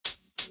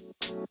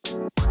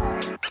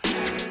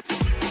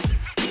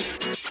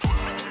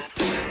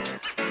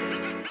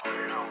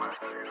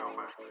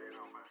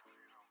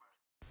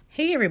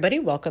Hey everybody,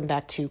 welcome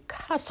back to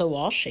Casa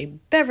Walsh, a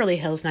Beverly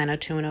Hills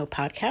 90210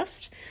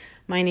 podcast.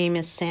 My name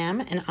is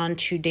Sam, and on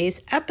today's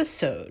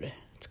episode,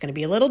 it's going to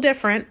be a little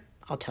different.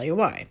 I'll tell you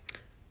why.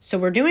 So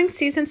we're doing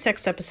season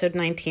 6, episode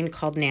 19,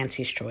 called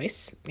Nancy's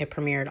Choice. It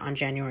premiered on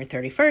January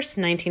 31st,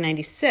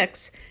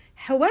 1996.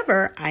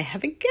 However, I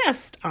have a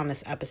guest on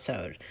this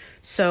episode.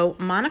 So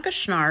Monica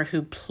Schnarr,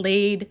 who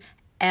played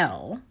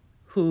Elle,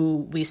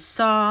 who we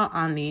saw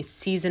on the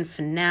season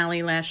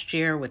finale last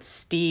year with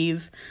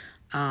Steve.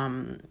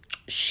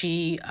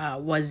 She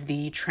was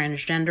the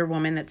transgender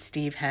woman that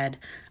Steve had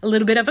a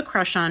little bit of a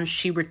crush on.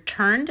 She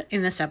returned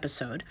in this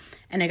episode,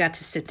 and I got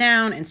to sit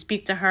down and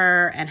speak to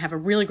her and have a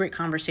really great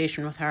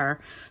conversation with her.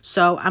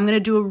 So I'm going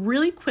to do a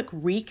really quick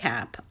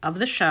recap of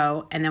the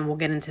show, and then we'll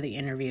get into the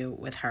interview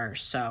with her.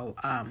 So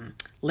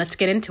let's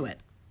get into it.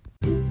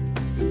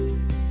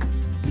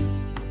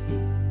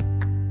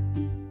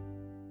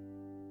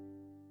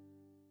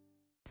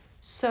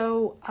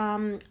 So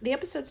the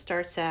episode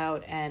starts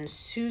out, and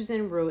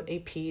Susan wrote a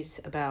piece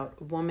about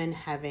a woman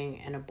having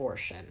an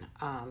abortion.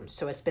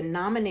 So it's been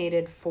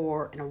nominated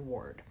for an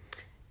award.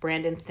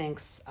 Brandon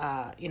thinks,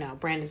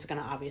 Brandon's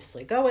going to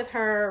obviously go with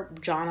her.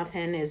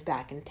 Jonathan is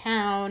back in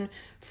town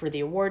for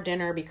the award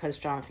dinner because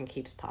Jonathan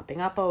keeps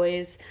popping up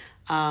always.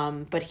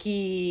 But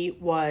he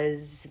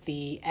was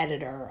the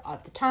editor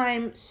at the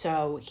time,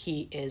 so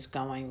he is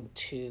going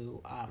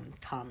to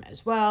come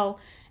as well.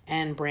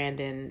 And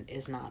Brandon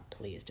is not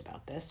pleased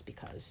about this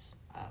because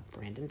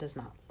Brandon does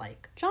not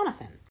like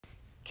Jonathan.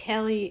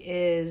 Kelly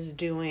is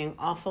doing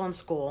awful in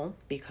school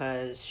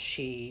because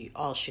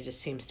all she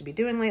just seems to be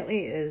doing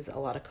lately is a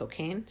lot of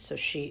cocaine. So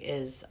she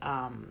is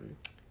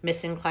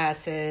missing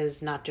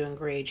classes, not doing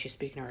great. She's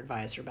speaking to her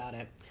advisor about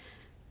it.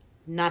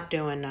 Not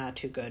doing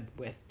too good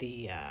with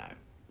the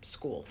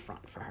school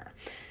front for her.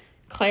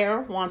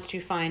 Claire wants to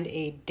find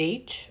a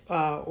date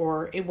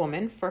or a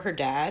woman for her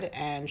dad,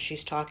 and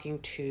she's talking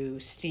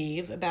to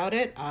Steve about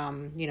it.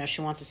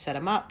 She wants to set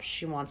him up.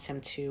 She wants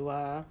him to,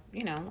 I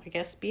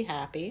guess, be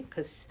happy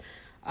because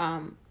I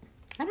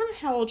don't know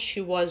how old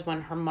she was when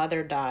her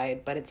mother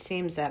died, but it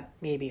seems that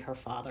maybe her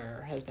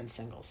father has been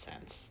single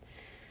since.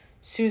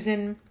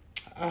 Susan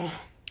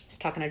is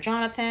talking to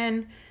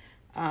Jonathan,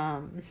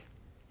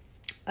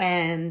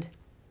 and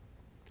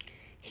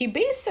he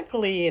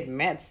basically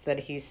admits that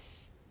he's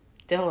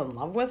still in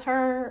love with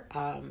her.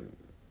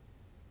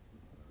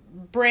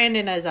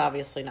 Brandon is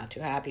obviously not too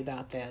happy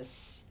about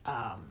this.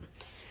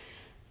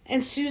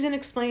 And Susan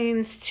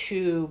explains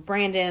to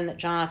Brandon that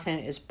Jonathan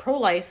is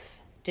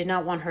pro-life, did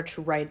not want her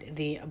to write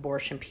the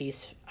abortion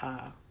piece,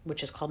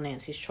 which is called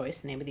Nancy's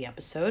Choice, the name of the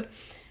episode.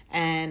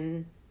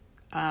 And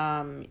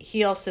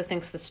he also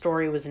thinks the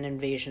story was an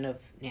invasion of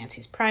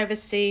Nancy's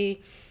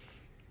privacy,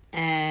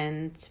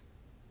 and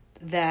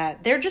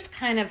that they're just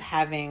kind of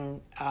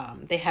having,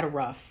 they had a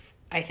rough,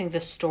 I think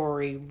the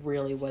story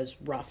really was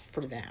rough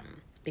for them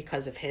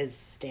because of his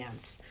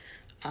stance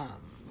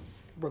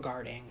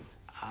regarding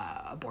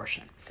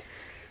abortion.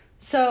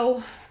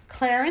 So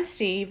Claire and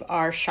Steve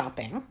are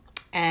shopping,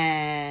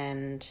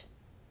 and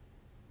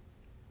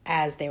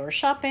as they were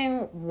shopping,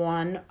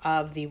 one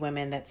of the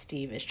women that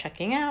Steve is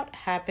checking out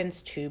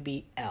happens to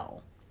be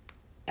Elle.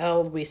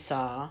 Elle we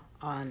saw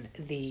on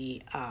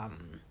the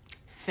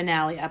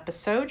finale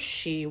episode.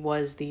 She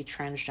was the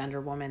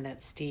transgender woman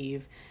that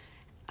Steve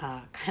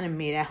kind of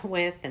made out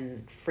with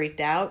and freaked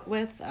out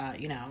with, a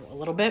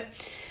little bit.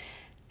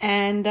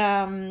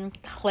 And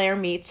Claire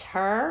meets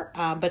her,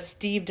 but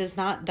Steve does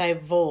not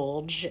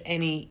divulge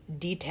any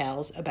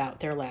details about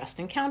their last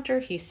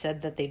encounter. He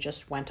said that they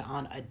just went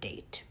on a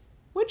date,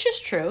 which is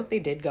true. They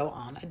did go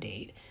on a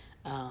date,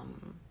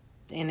 and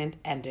it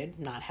ended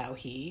not how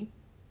he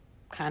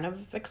kind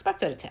of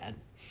expected it to end.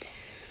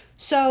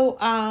 So,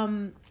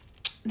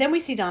 then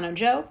we see Donna and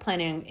Joe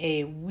planning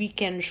a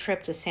weekend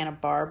trip to Santa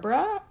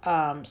Barbara.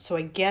 So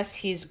I guess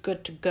he's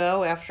good to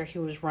go after he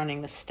was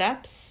running the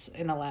steps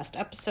in the last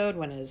episode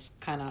when it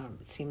kind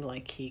of seemed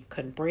like he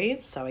couldn't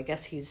breathe. So I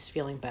guess he's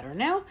feeling better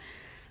now.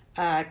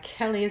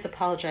 Kelly is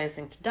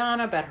apologizing to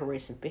Donna about her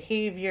recent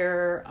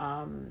behavior.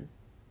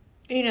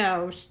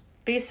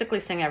 Basically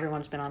saying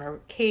everyone's been on her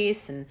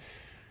case, and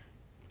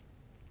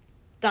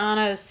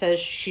Donna says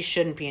she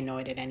shouldn't be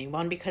annoyed at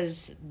anyone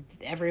because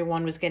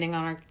everyone was getting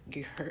on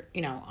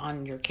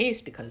on your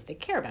case because they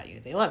care about you,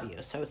 they love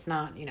you. So it's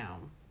not,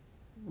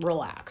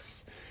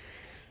 relax.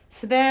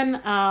 So then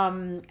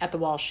at the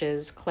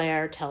Walshes,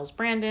 Claire tells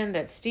Brandon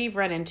that Steve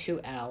ran into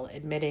Elle,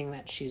 admitting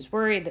that she's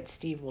worried that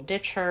Steve will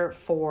ditch her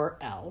for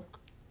Elle.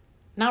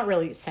 Not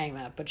really saying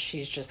that, but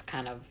she's just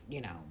kind of,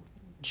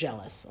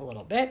 jealous a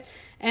little bit.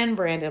 And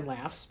Brandon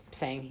laughs,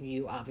 saying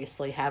you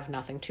obviously have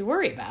nothing to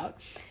worry about.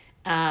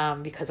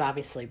 Because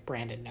obviously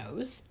Brandon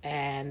knows.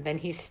 And then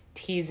he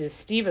teases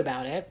Steve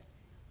about it.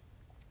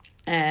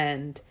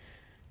 And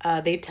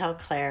they tell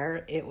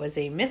Claire it was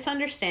a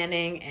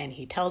misunderstanding, and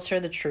he tells her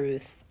the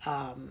truth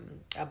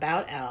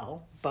about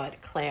Elle,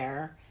 but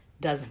Claire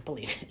doesn't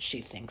believe it. She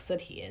thinks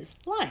that he is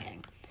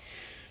lying.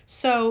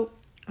 So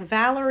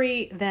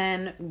Valerie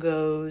then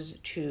goes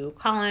to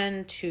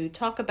Colin to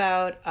talk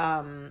about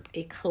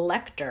a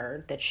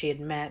collector that she had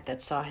met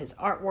that saw his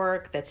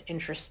artwork, that's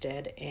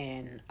interested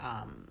in,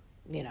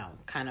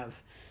 kind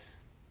of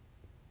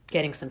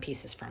getting some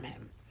pieces from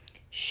him.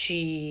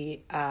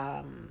 She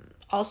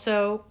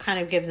also kind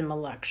of gives him a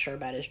lecture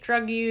about his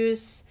drug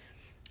use,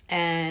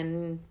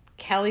 and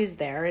Kelly's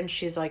there, and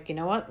she's like, you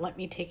know what, let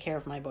me take care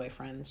of my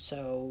boyfriend,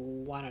 so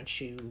why don't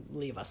you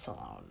leave us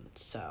alone?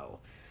 So,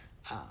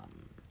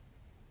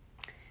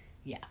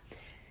 yeah.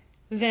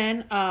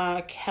 Then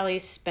Kelly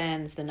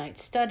spends the night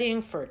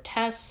studying for a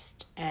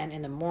test, and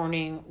in the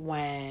morning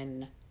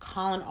when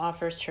Colin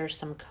offers her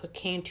some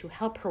cocaine to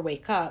help her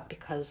wake up,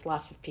 because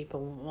lots of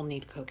people will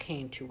need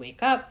cocaine to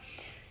wake up,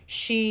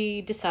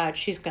 she decides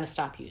she's going to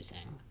stop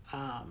using.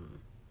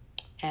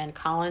 And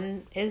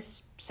Colin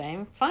is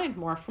saying, fine,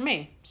 more for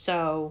me.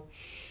 So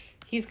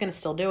he's going to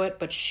still do it,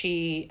 but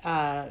she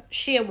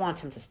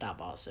wants him to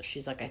stop also.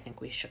 She's like, I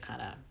think we should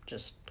kind of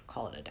just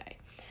call it a day.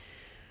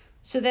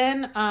 So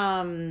then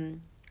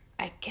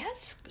I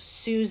guess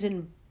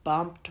Susan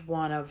bumped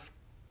one of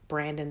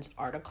Brandon's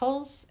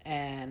articles,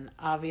 and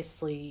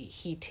obviously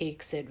he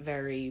takes it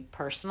very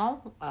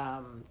personal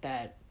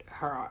that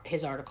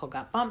his article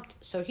got bumped.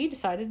 So he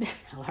decided to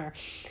tell her,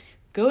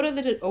 go to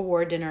the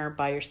award dinner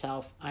by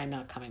yourself. I'm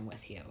not coming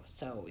with you.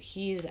 So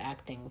he's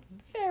acting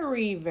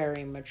very,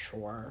 very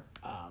mature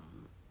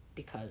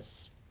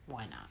because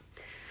why not?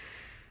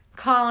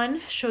 Colin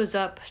shows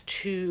up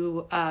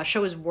to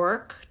show his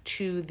work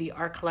to the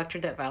art collector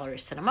that Valerie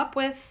set him up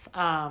with.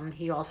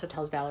 He also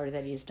tells Valerie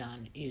that he's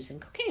done using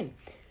cocaine.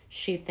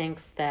 She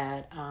thinks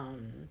that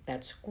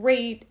that's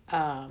great.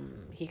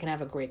 He can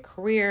have a great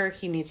career.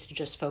 He needs to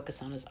just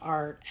focus on his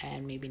art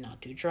and maybe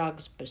not do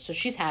drugs. But so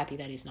she's happy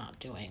that he's not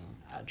doing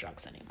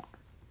drugs anymore.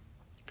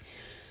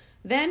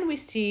 Then we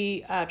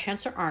see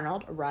Chancellor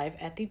Arnold arrive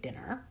at the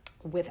dinner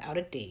without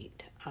a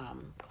date.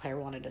 Claire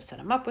wanted to set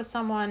him up with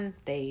someone.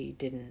 They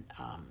didn't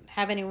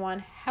have anyone.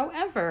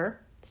 However,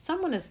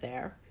 someone is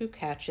there who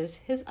catches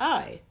his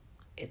eye.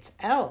 It's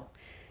Elle.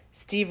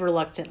 Steve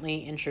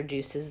reluctantly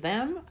introduces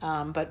them,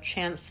 but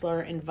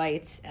Chancellor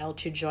invites Elle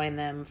to join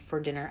them for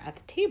dinner at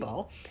the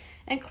table,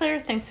 and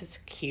Claire thinks it's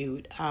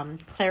cute.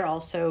 Claire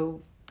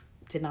also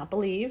did not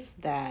believe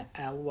that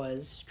Elle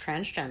was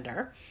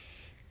transgender,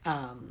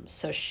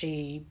 so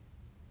she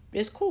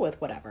is cool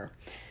with whatever.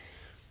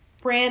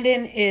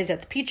 Brandon is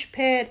at the Peach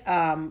Pit,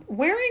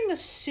 wearing a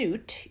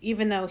suit,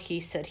 even though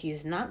he said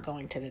he's not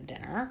going to the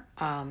dinner.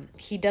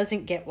 He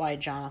doesn't get why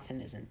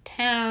Jonathan is in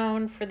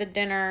town for the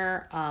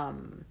dinner.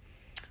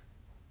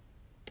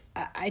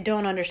 I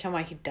don't understand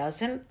why he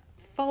doesn't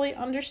fully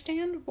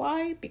understand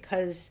why,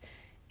 because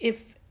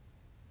if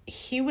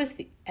he was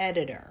the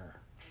editor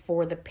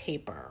for the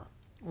paper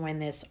when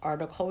this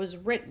article was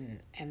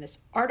written, and this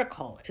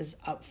article is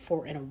up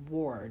for an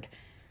award,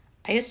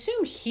 I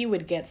assume he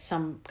would get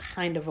some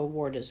kind of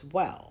award as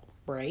well,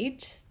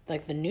 right?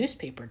 Like the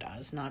newspaper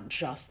does, not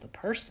just the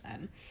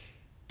person.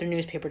 The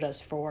newspaper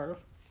does for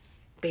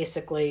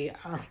basically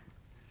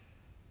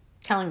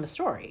telling the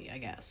story, I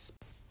guess.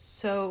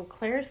 So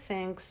Claire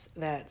thinks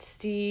that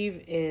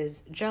Steve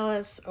is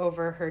jealous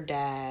over her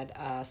dad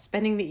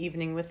spending the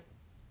evening with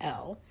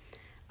Elle.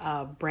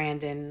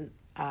 Brandon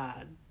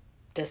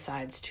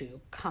decides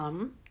to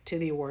come to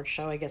the award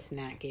show. I guess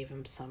Nat gave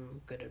him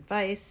some good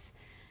advice.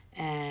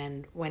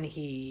 And when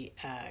he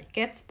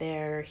gets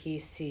there, he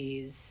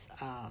sees,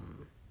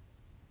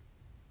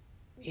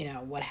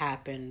 what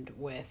happened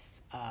with...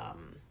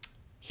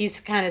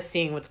 he's kind of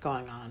seeing what's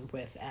going on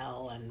with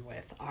Elle and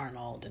with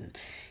Arnold, and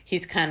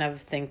he's kind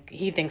of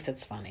he thinks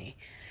it's funny.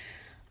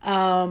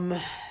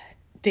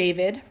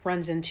 David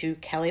runs into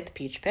Kelly at the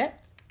Peach Pit,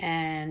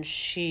 and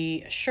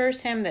she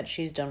assures him that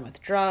she's done with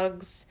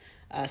drugs,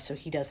 so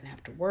he doesn't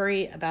have to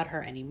worry about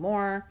her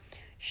anymore.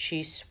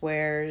 She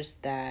swears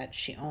that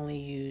she only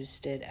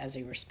used it as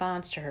a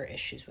response to her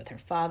issues with her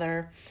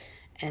father.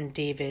 And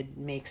David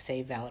makes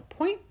a valid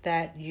point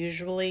that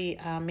usually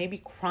maybe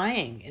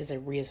crying is a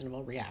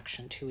reasonable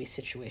reaction to a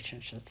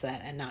situation such as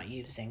that, and not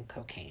using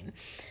cocaine.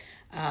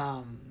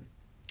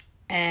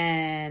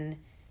 And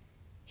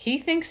he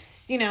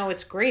thinks,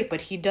 it's great,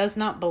 but he does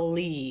not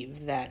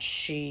believe that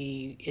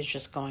she is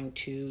just going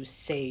to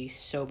stay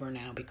sober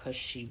now because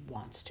she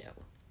wants to.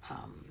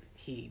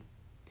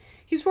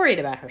 He's worried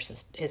about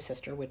his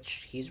sister,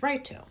 which he's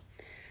right to.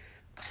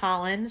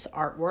 Colin's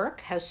artwork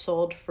has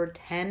sold for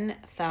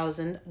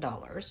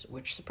 $10,000,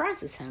 which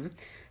surprises him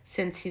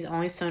since he's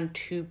only sold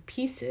 2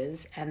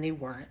 pieces and they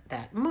weren't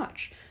that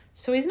much.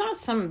 So he's not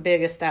some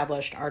big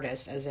established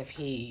artist as if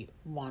he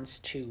wants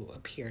to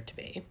appear to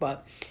be,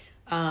 but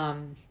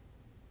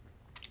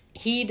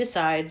he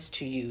decides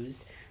to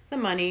use the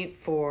money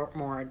for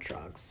more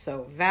drugs.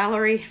 So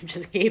Valerie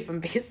just gave him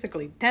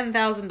basically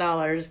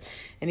 $10,000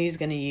 and he's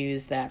going to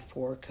use that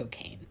for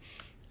cocaine.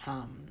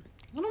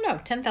 I don't know,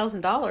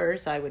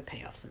 $10,000, I would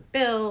pay off some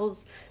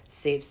bills,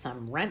 save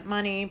some rent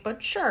money,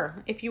 but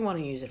sure, if you want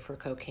to use it for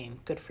cocaine,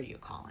 good for you,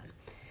 Colin.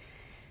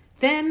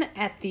 Then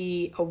at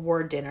the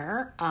award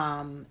dinner,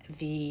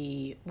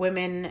 the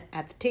women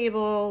at the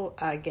table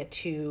get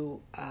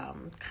to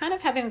kind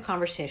of having a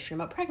conversation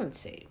about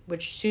pregnancy,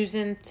 which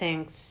Susan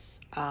thinks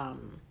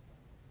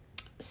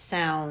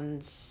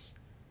sounds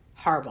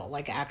horrible,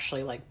 like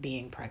actually like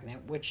being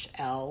pregnant, which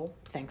Elle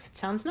thinks it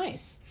sounds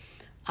nice.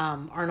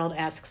 Arnold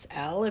asks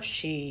Elle if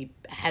she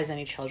has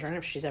any children,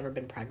 if she's ever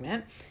been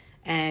pregnant.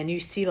 And you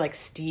see like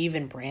Steve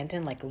and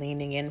Brandon like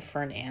leaning in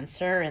for an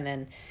answer and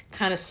then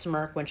kind of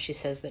smirk when she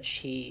says that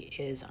she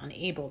is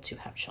unable to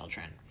have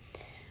children.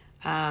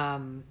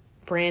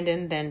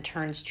 Brandon then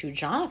turns to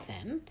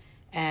Jonathan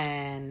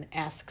and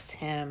asks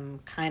him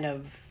kind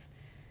of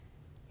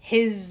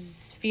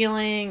his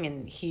feeling,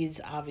 and he's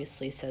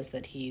obviously says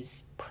that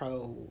he's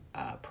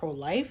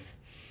pro-life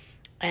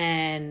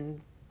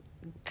and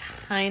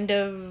kind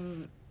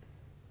of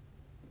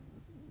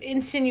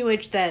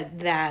insinuates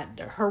that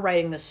her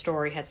writing the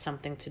story had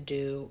something to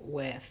do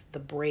with the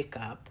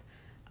breakup.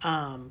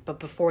 But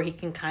before he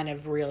can kind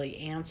of really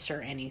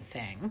answer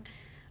anything,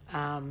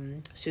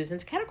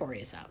 Susan's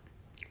category is up.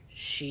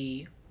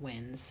 She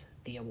wins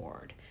the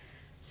award.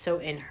 So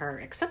in her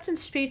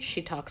acceptance speech,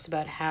 she talks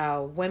about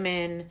how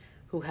women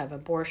who have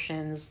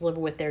abortions live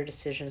with their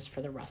decisions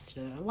for the rest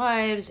of their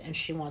lives, and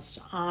she wants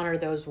to honor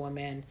those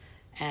women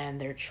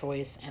and their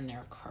choice and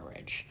their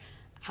courage.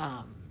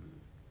 I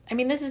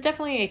mean, this is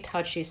definitely a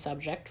touchy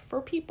subject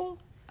for people.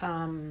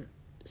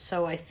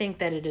 So I think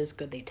that it is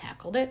good they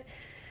tackled it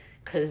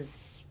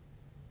because,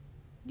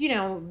 you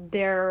know,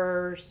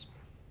 there's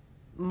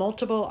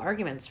multiple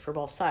arguments for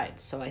both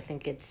sides. So I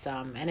think it's,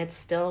 and it's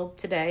still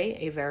today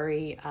a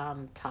very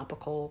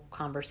topical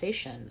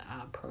conversation,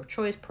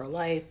 pro-choice,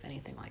 pro-life,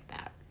 anything like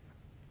that.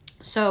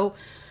 So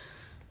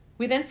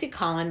we then see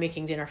Colin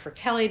making dinner for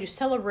Kelly to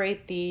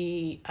celebrate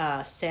the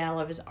sale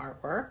of his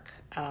artwork.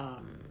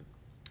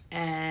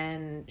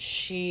 And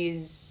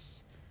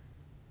she's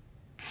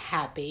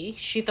happy.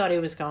 She thought he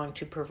was going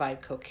to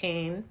provide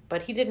cocaine,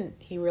 but he didn't.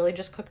 He really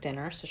just cooked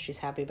dinner, so she's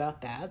happy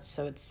about that.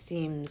 So it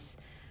seems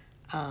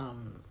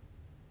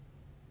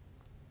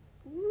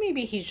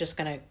maybe he's just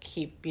going to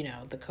keep, you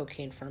know, the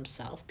cocaine for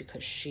himself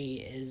because she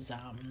is,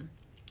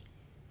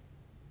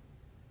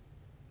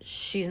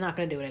 she's not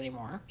going to do it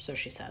anymore, so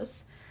she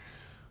says.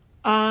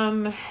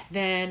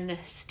 Then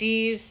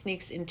Steve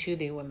sneaks into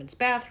the women's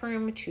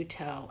bathroom to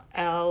tell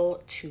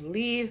Elle to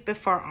leave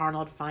before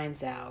Arnold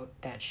finds out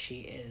that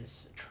she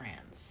is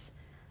trans.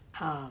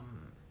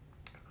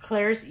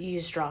 Claire's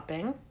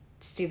eavesdropping.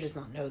 Steve does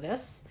not know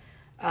this,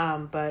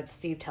 but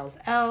Steve tells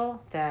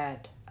Elle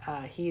that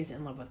he's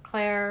in love with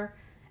Claire,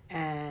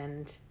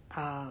 and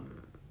I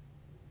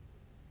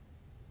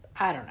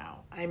don't know.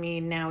 I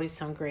mean, now he's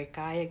some great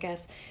guy, I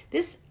guess.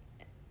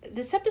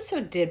 This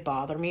episode did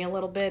bother me a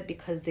little bit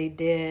because they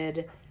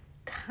did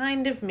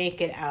kind of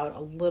make it out a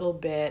little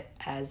bit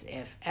as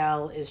if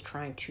Elle is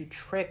trying to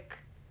trick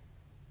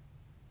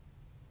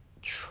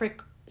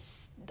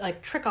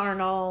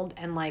Arnold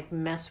and like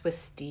mess with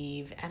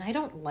Steve. And I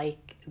don't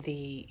like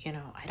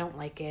I don't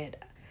like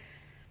it.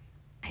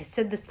 I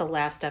said this the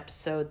last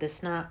episode.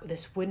 This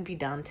wouldn't be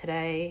done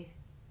today.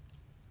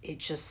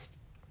 It's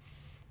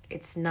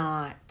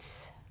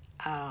not,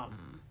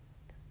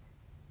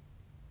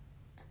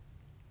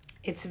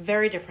 it's a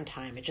very different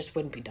time. It just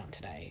wouldn't be done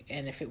today.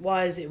 And if it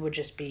was, it would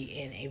just be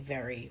in a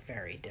very,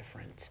 very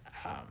different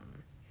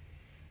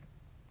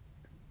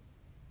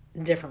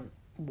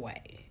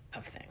way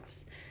of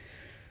things.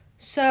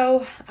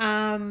 So,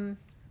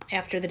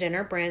 after the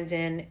dinner,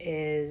 Brandon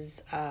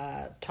is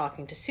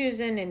talking to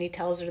Susan, and he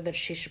tells her that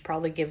she should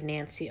probably give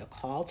Nancy a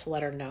call to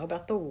let her know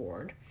about the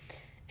award.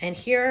 And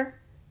here,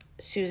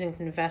 Susan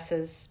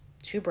confesses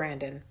to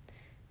Brandon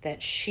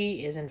that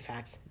she is, in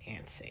fact,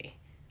 Nancy.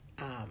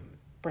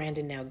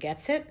 Brandon now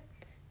gets it.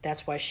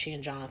 That's why she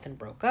and Jonathan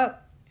broke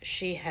up.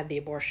 She had the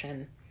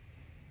abortion,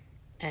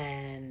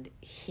 and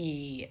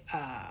he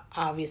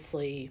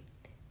obviously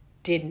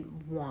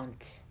didn't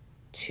want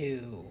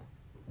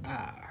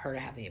her to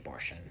have the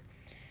abortion.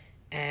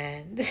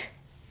 And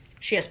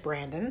she asked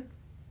Brandon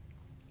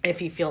if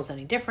he feels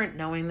any different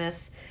knowing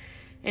this,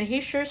 and he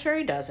assures her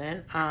he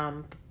doesn't.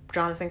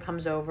 Jonathan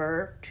comes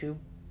over to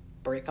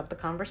break up the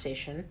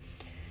conversation.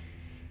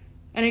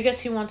 And I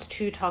guess he wants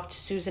to talk to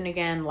Susan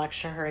again,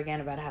 lecture her again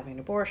about having an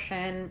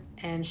abortion.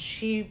 And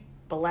she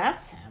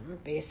blasts him,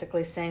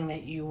 basically saying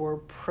that you were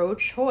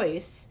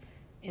pro-choice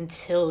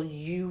until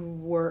you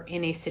were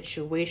in a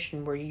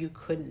situation where you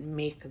couldn't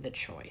make the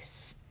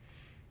choice.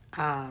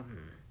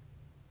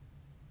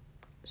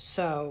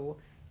 So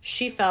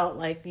she felt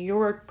like you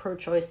were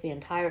pro-choice the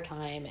entire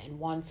time, and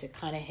once it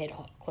kind of hit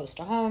close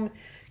to home,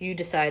 you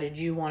decided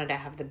you wanted to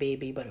have the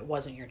baby, but it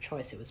wasn't your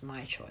choice, it was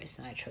my choice,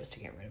 and I chose to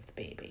get rid of the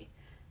baby.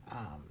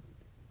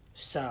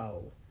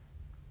 So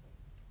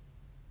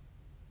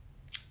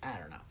I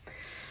don't know.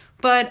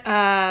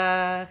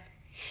 But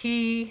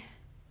he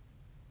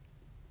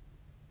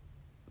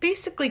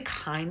basically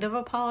kind of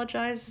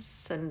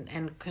apologizes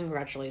and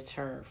congratulates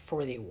her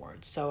for the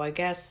award. So I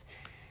guess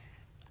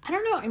I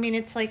don't know. I mean,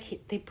 it's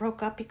like they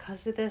broke up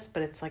because of this,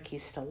 but it's like he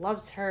still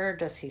loves her.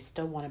 Does he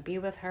still want to be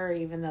with her,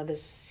 even though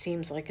this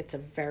seems like it's a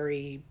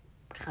very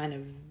kind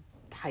of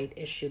tight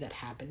issue that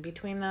happened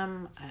between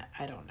them?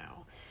 I don't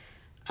know.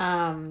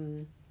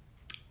 Um,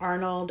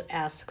 Arnold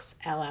asks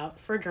Elle out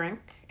for a drink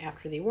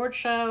after the award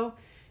show.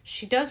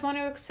 She does want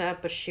to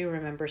accept, but she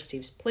remembers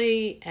Steve's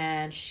plea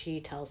and she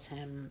tells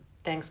him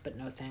thanks, but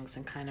no thanks,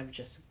 and kind of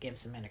just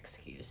gives him an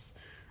excuse.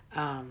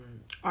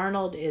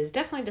 Arnold is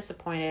definitely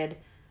disappointed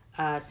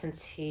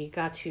since he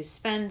got to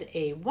spend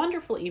a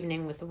wonderful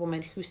evening with a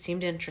woman who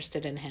seemed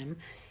interested in him,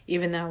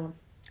 even though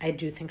I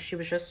do think she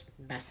was just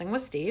messing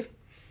with Steve.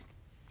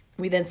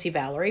 We then see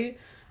Valerie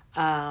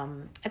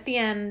at the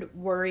end,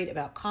 worried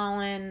about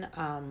Colin,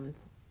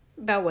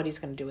 about what he's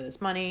going to do with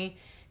his money.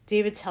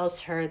 David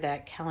tells her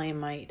that Kelly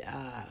might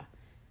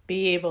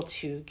be able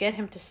to get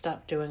him to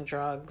stop doing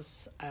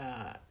drugs.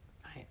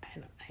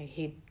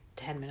 He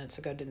 10 minutes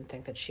ago didn't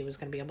think that she was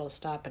going to be able to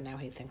stop, and now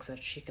he thinks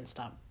that she can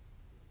stop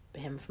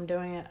him from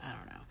doing it. I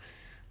don't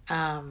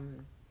know.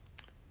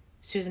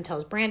 Susan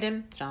tells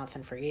Brandon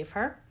Jonathan forgave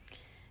her,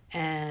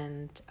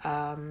 and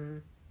I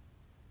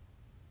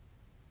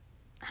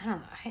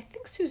don't know. I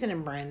think Susan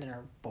and Brandon are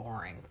a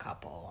boring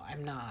couple.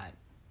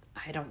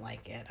 I don't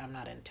like it. I'm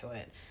not into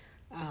it.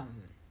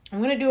 I'm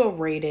going to do a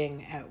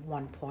rating at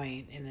one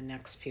point in the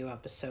next few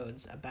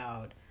episodes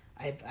about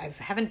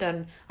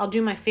I'll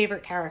do my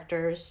favorite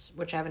characters,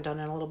 which I haven't done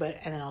in a little bit,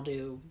 and then I'll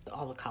do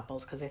all the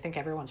couples because I think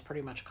everyone's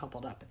pretty much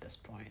coupled up at this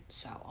point.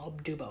 So I'll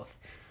do both.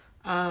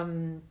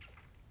 And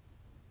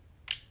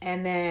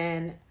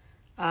then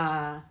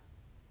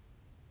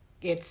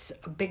it's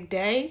a big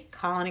day.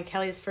 Colin and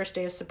Kelly's first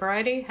day of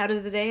sobriety. How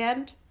does the day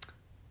end?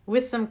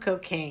 With some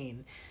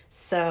cocaine.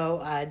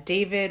 So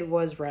David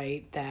was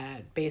right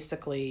that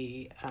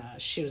basically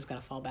she was going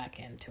to fall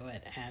back into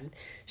it, and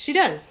she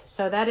does.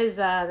 So that is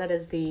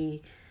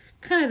the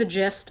kind of the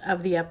gist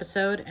of the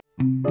episode.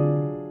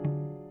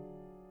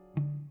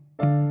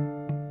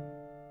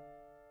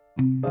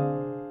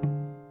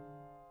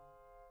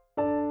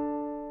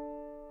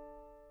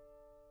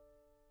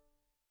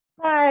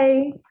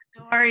 Hi.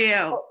 How are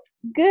you?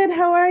 Good.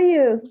 How are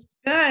you?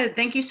 Good.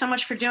 Thank you so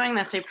much for doing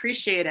this. I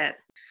appreciate it.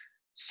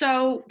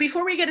 So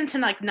before we get into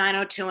like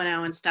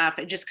 90210 and stuff,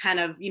 it just kind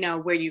of,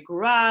 where you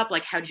grew up,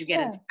 like how'd you get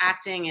Yeah. into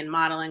acting and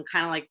modeling,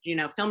 kind of like,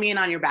 fill me in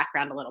on your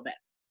background a little bit.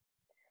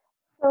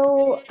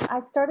 So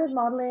I started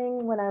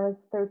modeling when I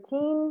was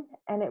 13,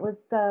 and it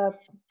was a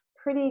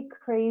pretty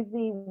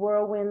crazy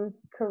whirlwind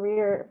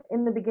career.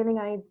 In the beginning,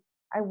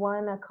 I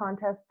won a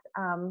contest.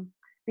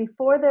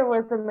 Before there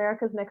was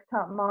America's Next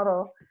Top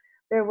Model,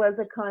 there was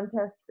a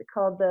contest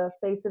called the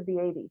Face of the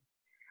 80s,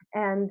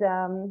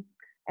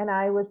 and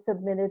I was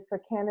submitted for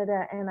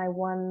Canada, and I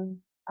won.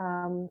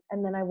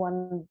 And then I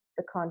won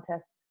the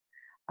contest.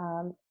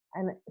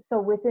 And so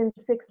within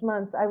 6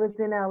 months, I was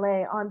in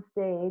LA on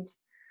stage,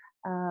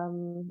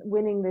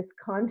 winning this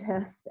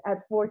contest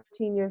at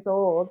 14 years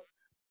old,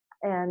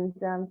 and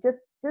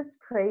just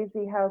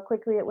crazy how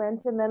quickly it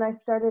went. And then I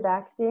started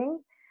acting,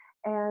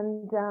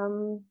 and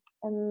um,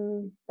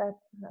 and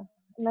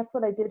that's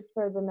what I did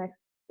for the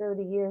next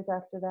 30 years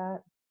after that.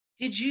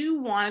 Did you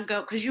want to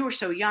go, because you were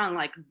so young,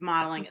 like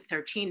modeling at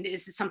 13,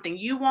 is it something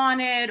you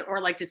wanted, or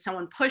like did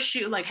someone push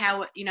you, like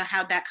how'd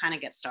that kind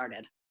of get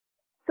started?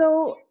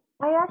 So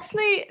I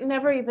actually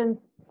never even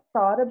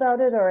thought about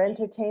it or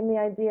entertained the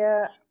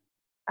idea.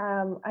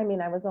 I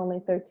mean, I was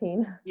only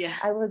 13. Yeah.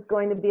 I was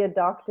going to be a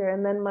doctor,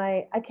 and then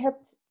I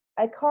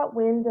caught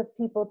wind of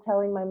people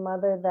telling my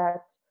mother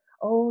that,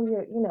 oh,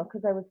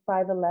 because I was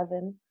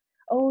 5'11",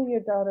 oh, your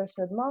daughter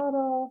should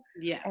model,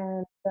 Yeah.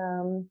 and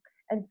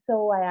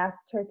so I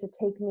asked her to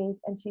take me,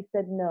 and she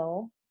said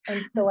no,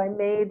 and so I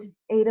made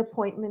 8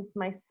 appointments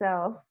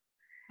myself,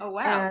 Oh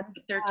wow. and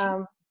 13.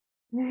 um,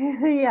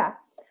 yeah,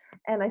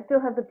 and I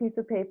still have the piece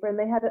of paper, and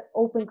they had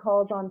open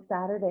calls on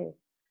Saturdays,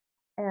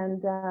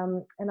 and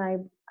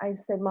I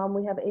said, Mom,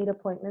 we have 8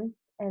 appointments,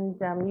 and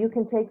you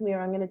can take me, or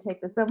I'm going to take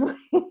the subway,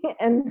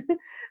 and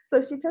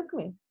so she took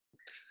me.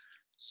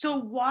 So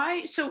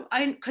why, so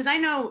because I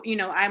know,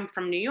 I'm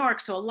from New York,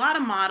 so a lot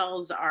of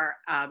models are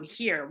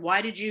here. Why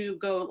did you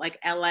go like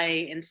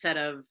LA instead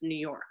of New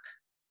York?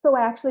 So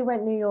I actually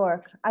went New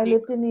York. I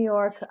lived in New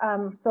York.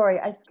 Sorry,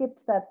 I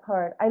skipped that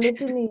part. I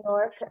lived in New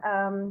York.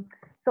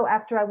 So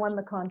after I won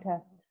the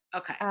contest,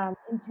 Okay.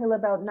 until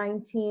about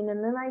 19,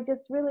 and then I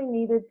just really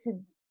needed to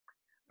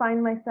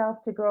find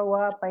myself, to grow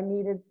up. I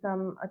needed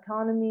some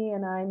autonomy,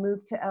 and I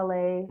moved to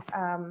LA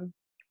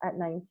at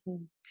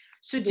 19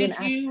 So to be an did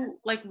actor. you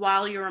like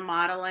while you were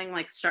modeling,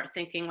 like start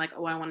thinking like,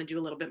 oh, I want to do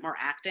a little bit more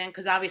acting?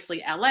 Because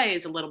obviously LA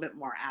is a little bit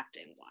more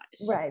acting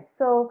wise. Right.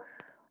 So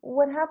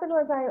what happened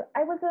was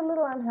I was a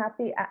little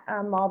unhappy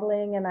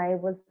modeling, and it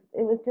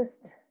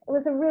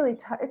was a really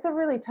tough, it's a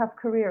really tough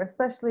career,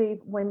 especially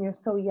when you're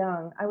so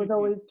young. I was Hmm.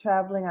 always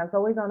traveling. I was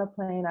always on a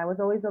plane. I was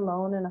always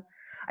alone, and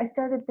I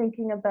started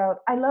thinking about,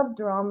 I loved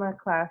drama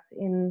class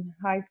in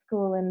high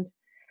school, and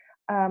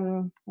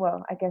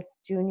well, I guess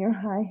junior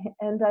high,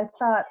 and I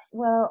thought,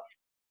 well,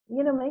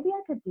 maybe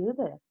I could do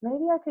this.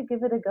 Maybe I could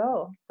give it a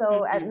go.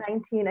 So at Hmm.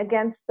 19,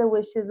 against the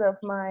wishes of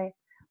my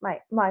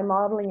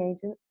modeling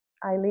agent,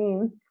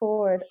 Eileen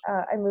Ford,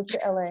 I moved to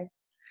LA.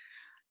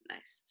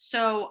 Nice.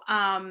 So,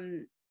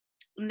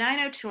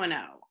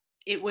 90210.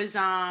 It was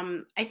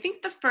I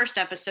think the first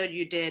episode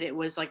you did, it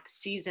was like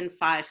season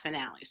 5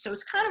 finale. So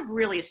it's kind of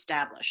really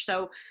established.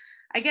 So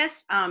I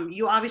guess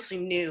you obviously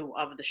knew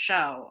of the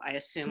show, I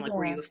assume. Like,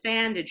 were Yeah. you a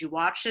fan? Did you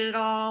watch it at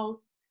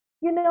all?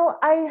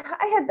 I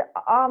had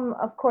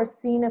of course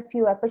seen a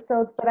few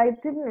episodes, but I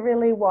didn't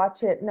really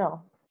watch it.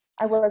 No.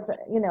 I was,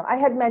 I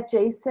had met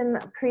Jason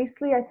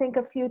Priestley, I think,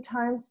 a few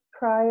times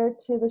prior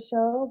to the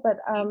show, but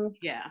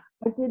Yeah.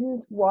 I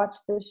didn't watch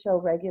the show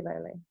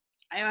regularly.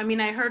 I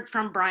mean, I heard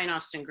from Brian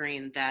Austin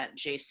Green that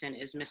Jason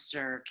is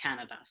Mr.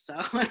 Canada. So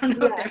I don't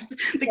know if Yeah. there's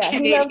the Yeah,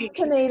 he loves Canadian.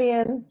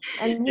 Canadians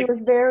and he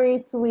was very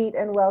sweet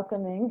and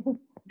welcoming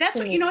That's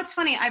to what, me. it's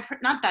funny. I've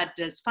heard, not that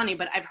it's funny,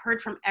 but I've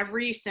heard from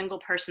every single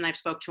person I've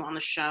spoke to on the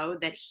show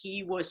that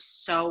he was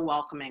so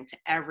welcoming to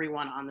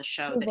everyone on the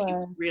show, He that he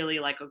was was. really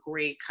like a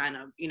great kind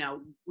of, He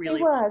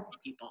really was. welcoming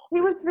people.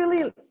 He was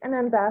really an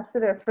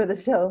ambassador for the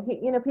show.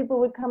 People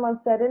would come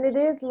on set, and it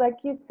is like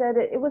you said.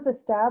 It was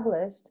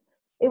established.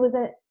 It was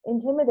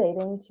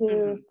intimidating to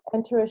Hmm.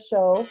 enter a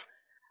show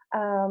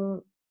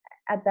um,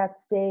 at that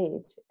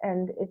stage,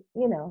 and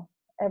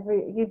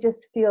you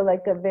just feel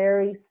like a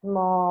very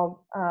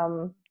small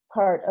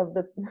part of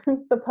the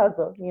the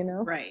puzzle.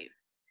 Right.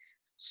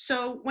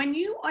 So when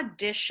you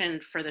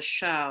auditioned for the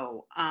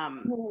show,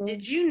 Mhm.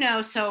 did you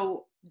know?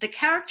 So the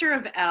character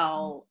of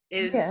Elle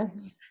is, Yeah.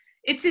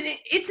 it's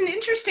an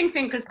interesting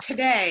thing because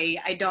today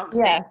I don't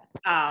think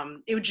Yeah.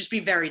 it would just be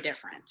very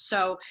different.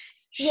 So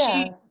she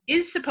Yeah.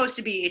 is supposed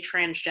to be a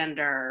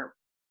transgender,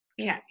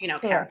 character.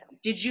 Correct.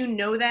 Did you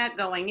know that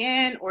going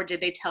in, or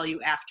did they tell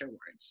you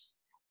afterwards?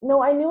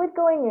 No, I knew it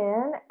going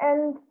in,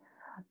 and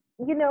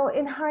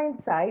in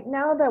hindsight,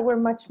 now that we're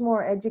much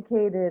more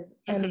educated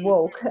and Hmm.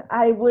 woke,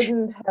 I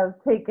wouldn't have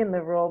taken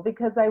the role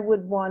because I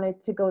would want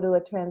it to go to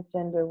a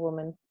transgender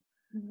woman.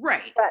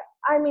 Right. But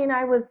I mean,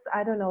 I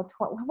don't know,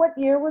 what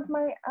year was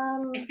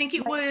I think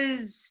it my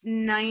was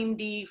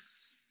 95.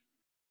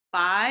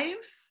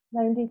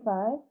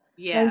 95,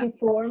 Yeah.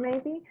 94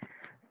 maybe.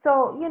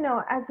 So,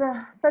 as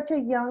such a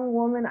young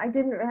woman, I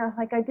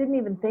didn't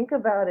even think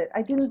about it.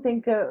 I didn't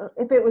think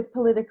if it was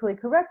politically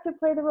correct to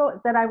play the role,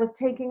 that I was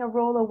taking a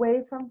role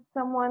away from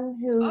someone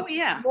Oh who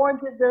yeah. more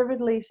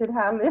deservedly should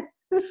have it.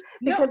 No,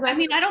 Because I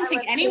mean, I don't I'm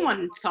think a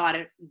anyone thought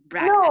it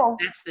back then. no,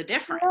 That's the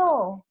difference.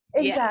 no,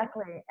 Yeah.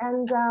 exactly.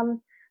 And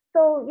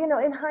so,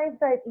 in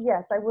hindsight,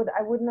 yes, I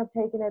wouldn't have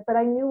taken it, but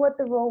I knew what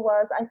the role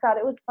was. I thought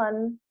it was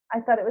fun. I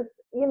thought it was,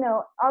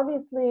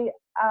 obviously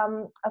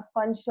a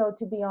fun show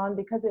to be on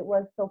because it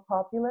was so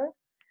popular.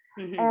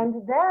 Hmm.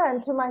 And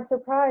then, to my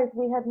surprise,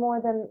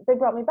 they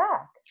brought me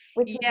back,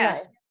 which was Yes.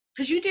 nice.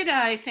 Because you did,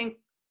 I think,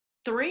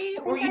 three,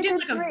 I or think you I did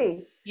did like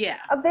three. yeah.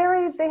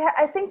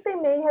 I think they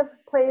may have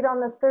played on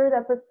the third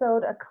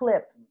episode a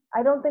clip.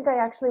 I don't think I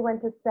actually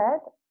went to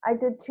set. I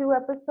did two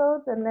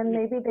episodes, and then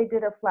maybe they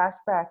did a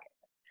flashback,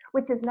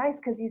 which is nice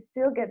because you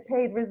still get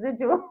paid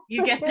residual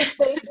You get if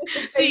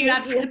so they you use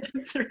got you.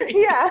 the three.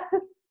 Yeah,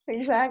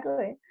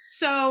 exactly.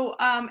 So,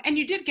 and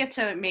you did get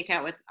to make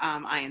out with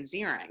Ian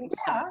Ziering. So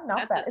Yeah, not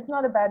that's bad. It's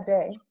not a bad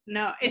day.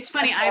 no, It's it's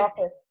funny. like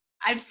The Office.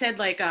 I've said,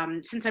 like,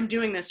 since I'm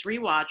doing this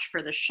rewatch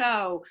for the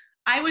show,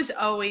 I was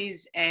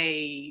always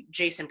a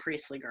Jason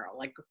Priestley girl,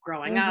 like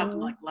growing up,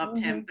 Mhm. like loved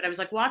him. Mhm. But I was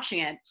like watching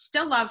it,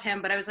 still love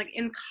him. But I was like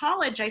in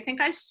college, I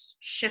think I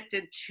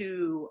shifted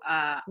to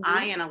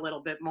Luke. Ian a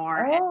little bit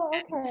more. Oh,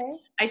 And okay.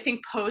 I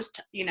think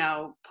post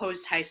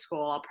high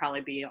school, I'll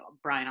probably be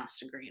Brian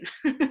Austin Green.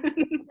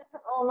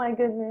 Oh my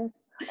goodness.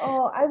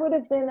 Oh, I would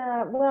have been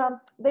well,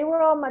 they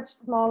were all much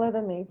smaller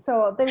than me,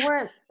 so they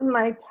weren't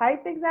my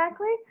type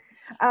exactly.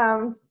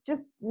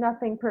 Just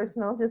nothing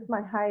personal, just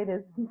my height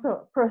is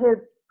so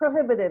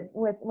prohibitive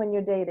with when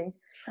you're dating.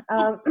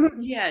 Well, Um,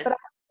 yeah. but I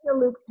was a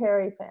Luke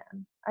Perry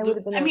fan. I would Luke,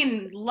 have been I a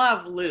mean,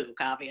 love Luke,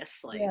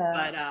 obviously, yeah.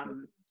 but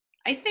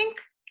I think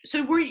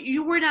so.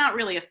 Were not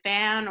really a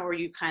fan, or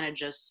you kind of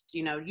just,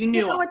 you You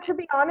knew know of what? To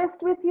be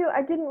honest with you,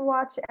 I didn't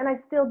watch, and I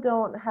still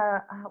don't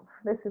have.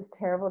 This is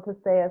terrible to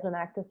say as an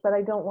actress, but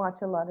I don't watch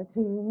a lot of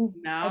TV.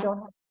 it? I No, don't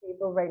have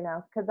cable right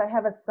now because I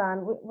have a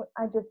son.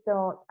 I just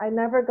don't. I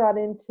never got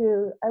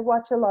into. I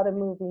watch a lot of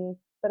movies,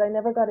 but I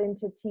never got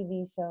into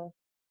TV shows.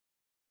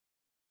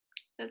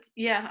 that's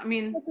yeah. I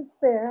mean, This is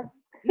fair.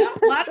 no,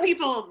 a lot of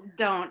people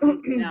don't,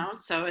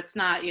 so it's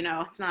not,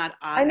 it's not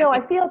I odd. I know.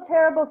 mean, I feel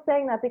terrible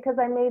saying that because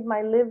I made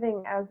my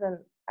living as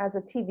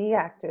a TV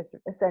actress,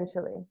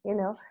 essentially.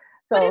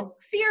 but in So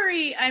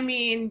theory, I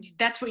mean,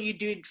 that's what you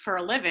do for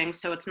a living,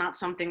 so it's not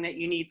something that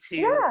you need to,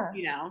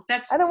 yeah,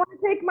 that's I don't want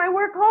to take my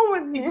work home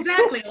with me.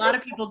 exactly. A lot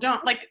of people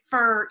don't, like,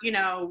 for,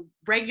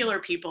 regular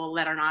people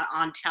that are not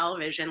on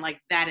television, like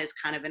that is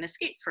kind of an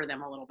escape for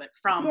them a little bit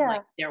from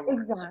like Yeah, their work.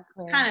 So it's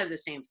exactly. kind of the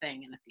same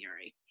thing in a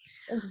theory.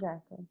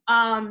 Exactly.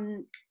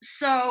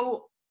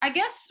 So I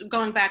guess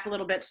going back a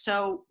little bit,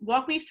 so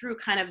walk me through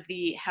kind of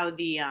the how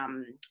the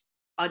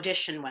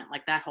audition went,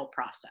 like that whole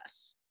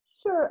process.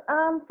 Sure.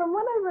 From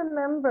what I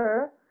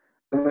remember,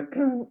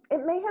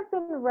 it may have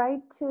been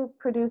right to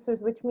producers,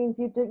 which means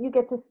you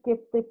get to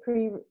skip the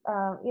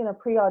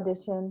pre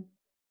audition,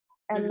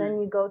 and Mm-hmm.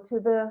 then you go to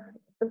the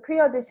pre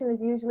audition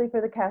is usually for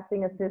the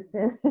casting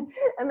assistant,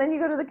 and then you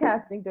go to the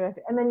casting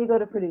director, and then you go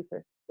to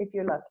producers if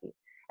you're lucky.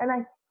 And I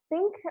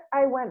think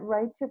I went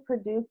right to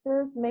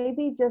producers,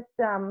 maybe just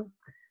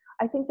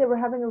I think they were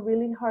having a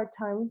really hard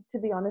time, to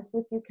be honest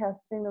with you,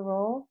 casting the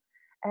role.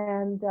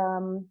 And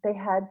they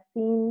had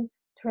seen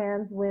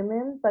trans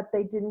women, but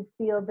they didn't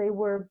feel they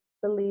were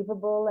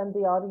believable and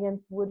the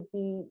audience would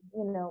be,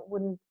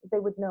 wouldn't, they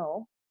would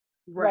know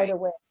right Right.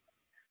 away.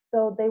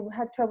 So they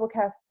had trouble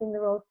casting the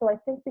role. So I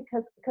think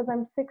because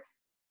I'm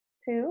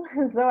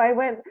 6'2", so I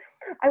went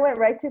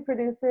right to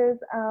producers.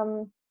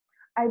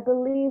 I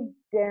believe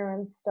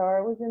Darren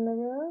Star was in the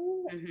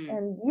room. Mm-hmm.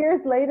 And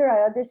years later,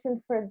 I auditioned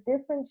for a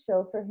different show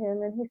for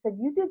him, and he said,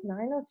 "You did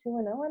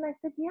 90210?" And I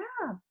said,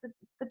 "Yeah,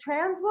 the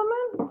trans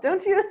woman.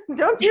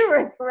 Don't you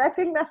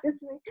recognize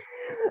me?"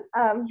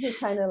 He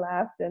kind of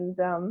laughed and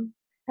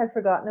had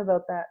forgotten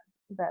about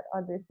that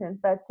audition.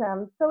 But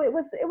so it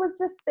was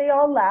just they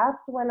all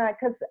laughed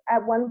because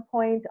at one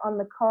point on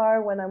the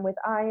car when I'm with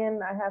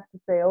Ian, I have to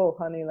say, "Oh,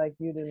 honey, like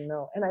you didn't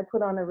know," and I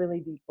put on a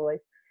really deep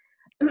voice.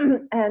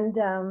 And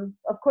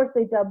of course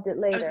they dubbed it I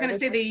was later, going to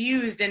say they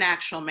used an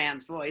actual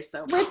man's voice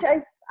though. which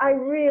I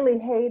really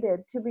hated,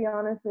 to be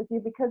honest with you,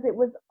 because it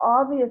was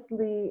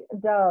obviously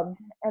dubbed,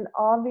 and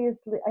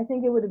obviously I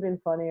think it would have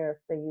been funnier if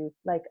they used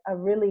like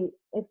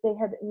if they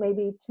had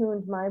maybe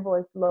tuned my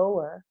voice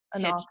lower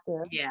an Pitch.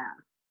 octave. Yeah.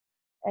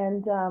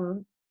 And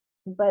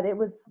but it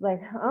was like,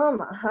 "Oh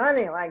my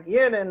honey, like you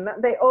didn't know."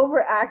 They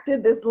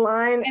overacted this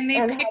line And they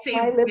and had picked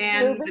my a lips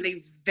man moving. with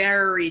a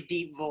very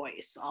deep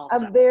voice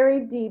also. A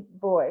very deep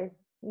voice,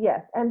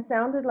 yes, and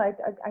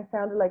I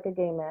sounded like a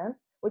gay man,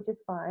 which is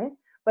fine.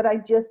 But I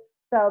just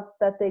felt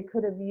that they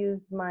could have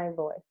used my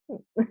voice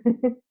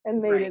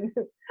and made Right.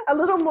 it a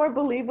little more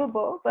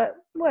believable. But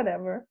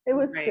whatever, Right. it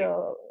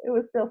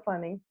was still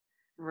funny.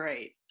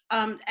 Right.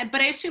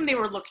 But I assume they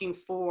were looking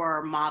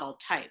for model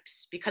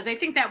types because I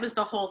think that was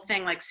the whole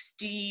thing. Like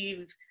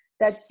Steve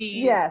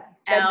sees Yes,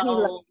 that he liked.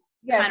 Elle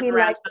Yeah, kind of he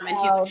around liked him, and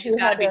he's like, Elle. she's He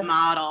got to had be a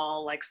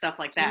model, like stuff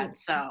like that.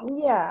 So,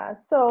 Yeah,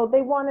 so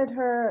they wanted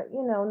her,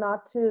 not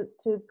to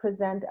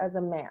present as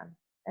a man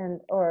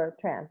or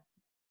trans.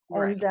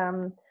 right,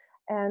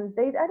 And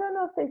they I don't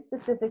know if they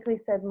specifically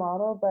said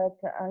model, but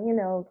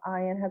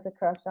Ian has a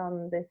crush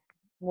on this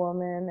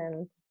woman,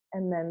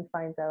 and then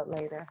finds out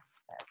later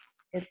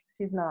that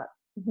she's not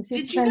she's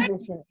did you guys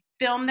transitioning.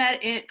 film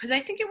that in? Because I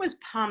think it was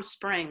Palm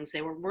Springs.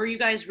 Were you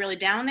guys really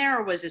down there,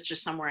 or was it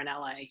just somewhere in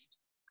LA?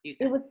 You It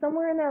think? was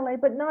somewhere in LA,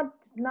 but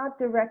not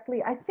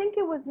directly. I think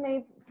it was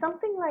maybe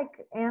something like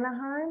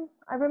Anaheim.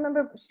 I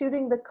remember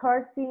shooting the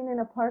car scene in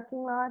a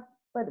parking lot,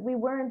 but we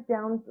weren't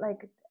down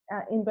like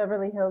in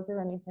Beverly Hills or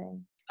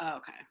anything. Oh,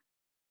 okay,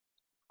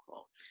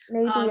 cool.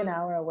 Maybe an Um,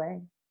 hour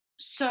away.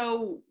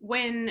 so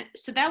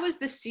that was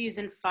the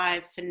season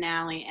 5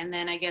 finale, and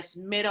then I guess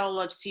middle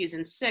of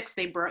season 6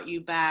 they brought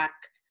you back.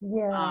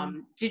 Yeah.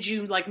 Did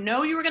you like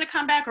know you were going to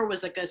come back, or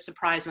was it like a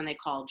surprise when they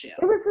called you?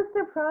 It was a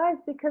surprise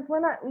because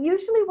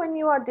usually when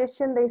you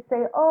audition, they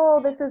say, "Oh,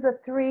 this is a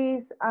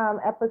 3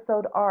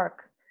 episode arc,"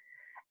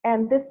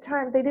 and this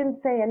time they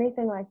didn't say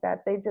anything like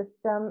that. They just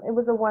it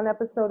was a 1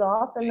 episode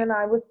off, and then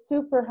I was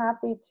super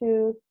happy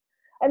to.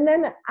 And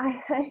then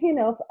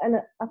and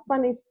a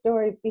funny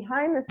story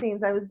behind the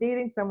scenes, I was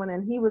dating someone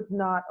and he was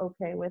not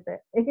okay with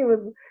it. He was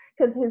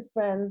because his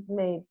friends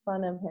made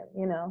fun of him.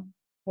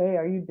 Hey,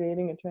 are you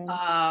dating a trans?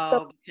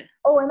 So, Oh,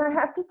 oh, and I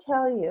have to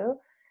tell you,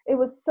 it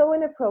was so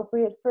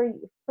inappropriate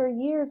for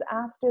years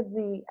after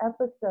the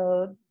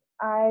episodes.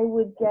 I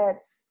would get,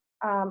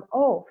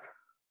 "Oh,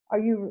 are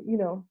you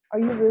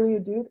really a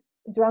dude?"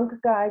 Drunk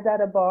guys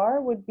at a bar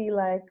would be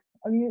like,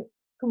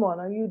 come on,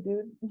 are you a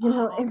dude?"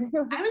 oh, And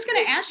I was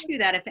going to ask you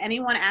that if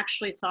anyone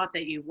actually thought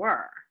that you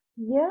were.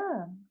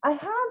 yeah, I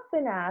have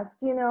been asked,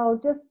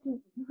 just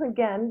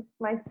again,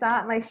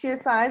 my sheer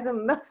size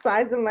and the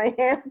size of my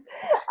hands.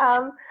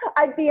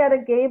 I'd be at a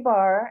gay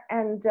bar,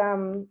 and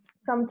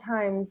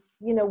sometimes,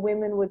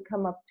 women would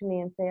come up to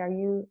me and say, "Are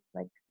you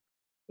like,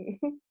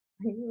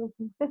 are you,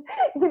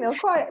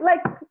 quite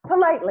like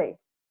politely."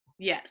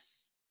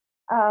 Yes.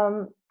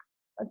 Um,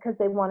 because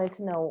they wanted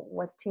to know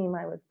what team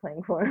I was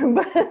playing for.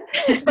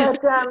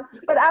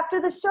 But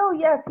after the show,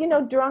 yes,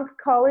 drunk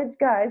college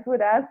guys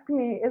would ask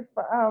me if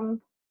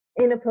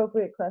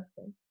inappropriate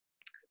questions.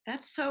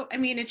 That's so, I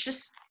mean, it's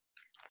just,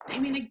 I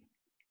mean,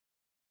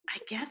 I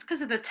guess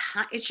because of the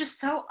time, it's just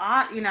so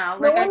odd, No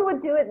like I one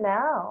would do it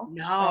now, right?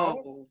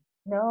 no.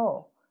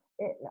 No.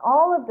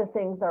 All of the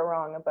things are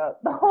wrong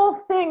about the whole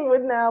thing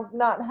would now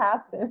not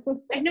happen.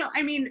 I know.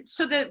 I mean,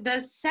 so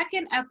the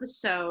second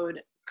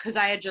episode, because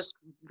I had just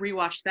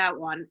rewatched that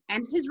one,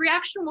 and his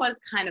reaction was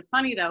kind of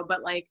funny though.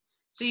 But like,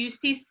 so you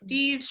see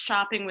Steve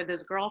shopping with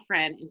his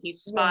girlfriend, and he Yeah.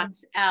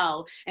 spots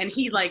Elle, and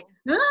he like,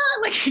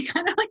 like he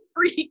kind of like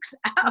freaks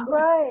out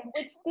Right,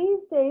 which these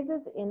days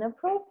is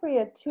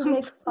inappropriate to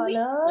make fun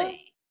of.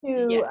 completely.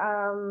 to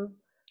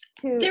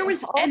There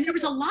was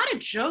a lot of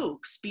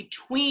jokes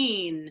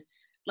between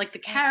like the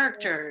also,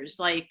 characters,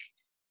 like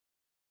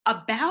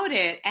about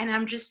it, and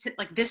I'm just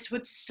like, this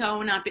would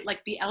so not be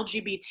like the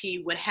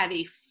LGBT would have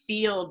a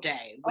field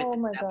day with oh this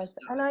my gosh,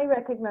 and episode. I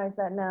recognize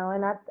that now,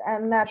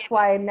 and that's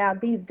why now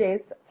these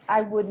days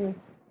I wouldn't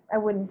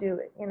do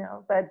it, you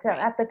know. But Right.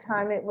 at the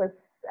time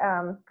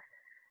um,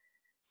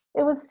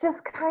 it was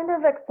just kind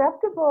of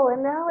acceptable,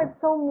 and now it's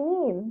so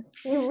mean.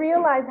 You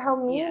realize how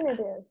Yeah. mean it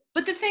is.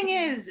 But the thing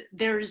is,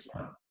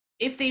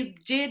 if they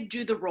did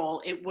do the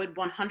role, it would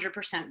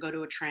 100% go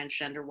to a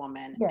transgender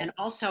woman. Yes, And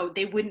also,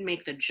 they wouldn't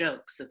make the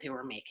jokes that they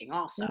were making,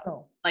 also.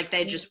 no, Like,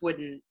 they no, just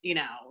wouldn't,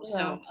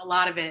 so no, a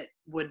lot of it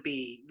would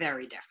be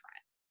very different.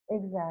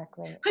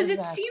 exactly, Because it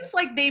exactly, seems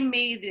like they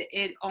made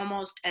it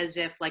almost as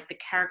if, like, the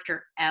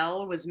character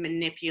Elle was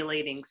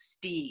manipulating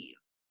Steve.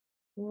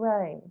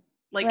 right,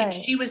 Like,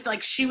 and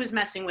right. she was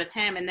messing with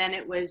him. And then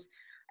it was,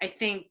 I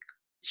think,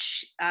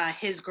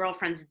 his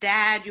girlfriend's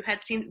dad, you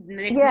had seen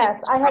Nick Yes,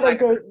 was I had a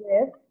probably. date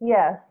with.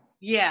 Yes,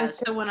 Yeah, for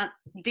sure. so when I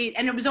date,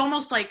 and it was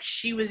almost like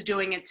she was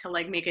doing it to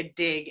like make a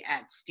dig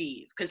at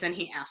Steve, because then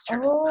he asked her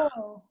to stop.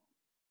 Oh,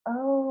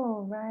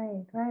 oh,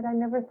 right, right. I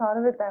never thought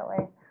of it that way.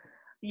 I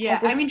Yeah,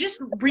 I just mean,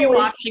 just always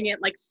rewatching it,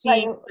 like right.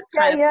 seeing the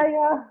Yeah, kind of yeah,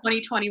 yeah.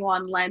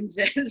 2021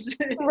 lenses,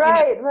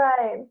 Right,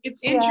 right.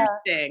 it's Yeah.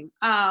 interesting.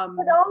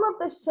 But all of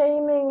the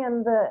shaming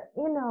and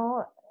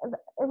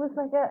it was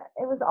like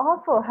it was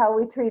awful how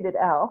we treated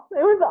Elle.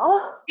 It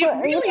was It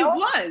awful, really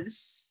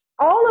was.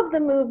 all of the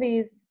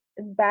movies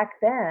back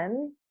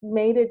then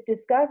made it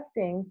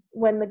disgusting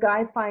when the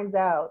guy finds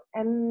out,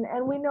 and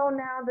we know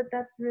now that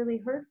that's really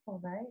hurtful,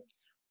 right?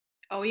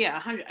 Oh yeah,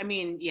 100. I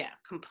mean, yeah,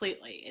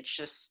 completely. It's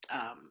just,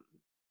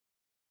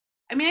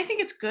 I mean, I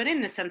think it's good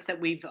in the sense that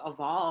we've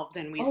evolved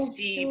and we Oh,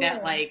 see that,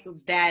 sure. like,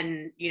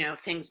 then,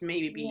 things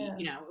maybe be,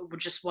 Yeah. it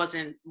just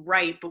wasn't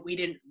right, but we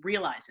didn't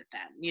realize it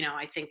then.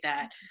 I think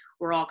that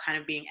we're all kind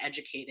of being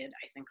educated,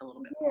 I think, a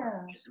little bit more,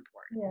 Yeah. which is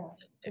important Yeah.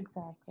 to do.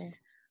 Exactly.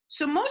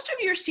 So most of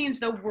your scenes,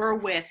 though, were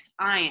with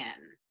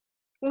Ian.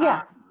 Um,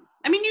 Yeah.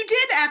 I mean, you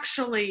did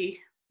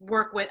actually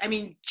work with, I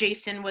mean,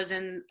 Jason was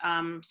in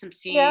some Yeah.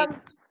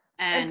 scenes,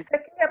 And and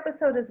second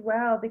episode as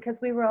well because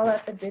we were all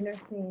at the dinner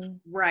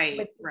scene with right,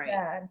 the right.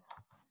 dad,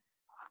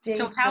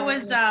 So how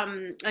was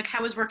Jason.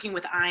 how was working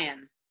with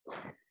Ian?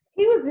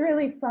 He was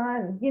really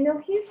fun. You know,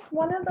 he's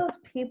one of those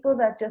people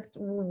that just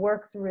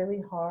works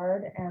really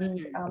hard and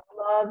Hmm.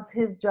 loves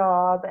his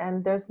job,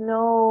 and there's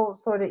no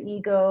sort of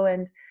ego.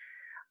 And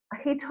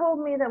he told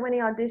me that when he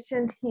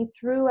auditioned,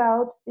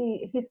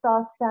 he saw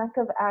a stack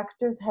of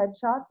actors'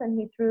 headshots and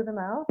he threw them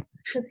out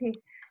because he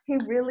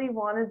really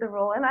wanted the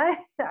role. And I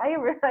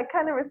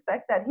kind of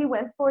respect that. He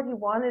went for it, he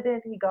wanted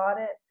it, he got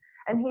it,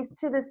 and he's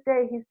to this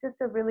day he's just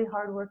a really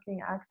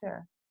hardworking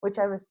actor, which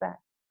I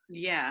respect.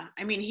 Yeah,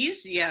 I mean,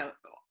 he's, yeah,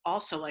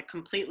 also like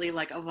completely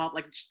like evolved,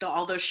 like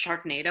all those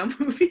Sharknado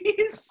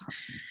movies.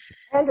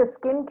 And a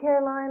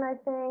skincare line, I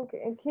think.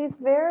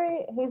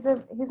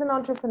 He's an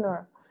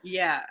entrepreneur.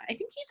 Yeah, I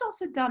think he's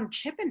also done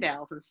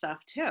Chippendales and stuff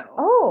too.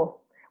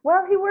 Oh,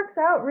 well, he works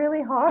out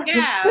really hard.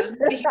 Yeah,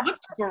 he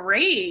looks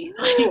great.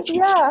 Like,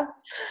 Yeah,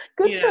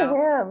 good you for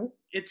know, him.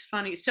 it's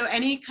funny. So,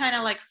 any kind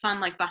of like fun,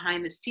 like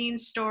behind the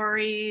scenes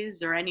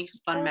stories or any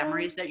fun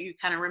memories Um, that you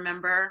kind of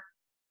remember?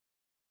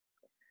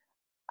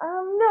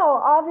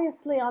 no,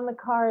 obviously on the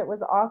car it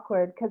was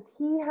awkward because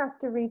he has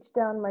to reach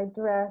down my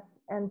dress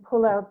and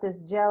pull out this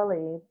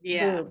jelly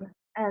Yeah. boob,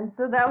 and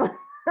so that was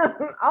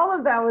all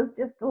of that was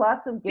just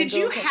lots of Did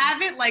you giggles. And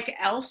have it like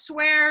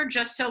elsewhere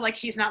just so like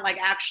he's not like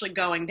actually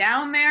going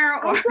down there,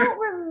 I or? don't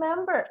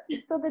remember.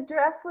 So the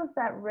dress was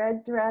that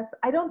red dress.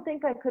 I don't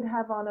think I could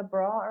have on a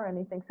bra or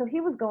anything. So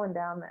he was going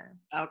down there.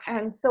 Okay.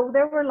 And so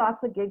there were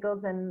lots of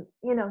giggles, and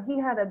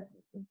he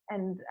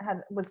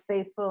was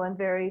faithful and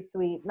very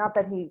sweet. Not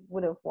that he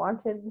would have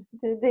wanted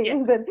to Yeah.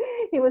 be, but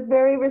he was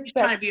very He's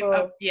trying to be,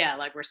 respectful. yeah,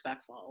 like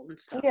respectful and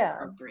stuff, Yeah.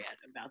 appropriate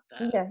about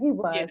Yeah, he yeah.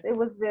 was. It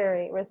was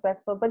very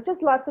respectful, but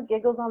just lots of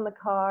giggles on the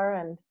car,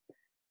 and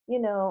you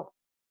know,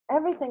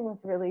 everything was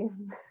really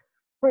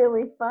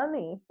really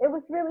funny. It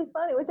was really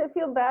funny, which I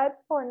feel bad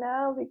for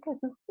now because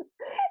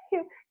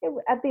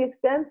at the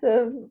expense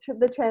of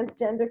the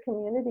transgender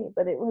community.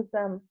 But it was,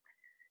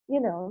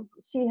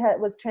 she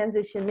was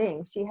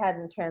transitioning. She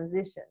hadn't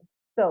transitioned,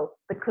 so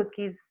the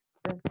cookies,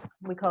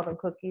 we call them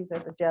cookies, or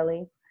the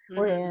jelly,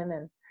 were Hmm.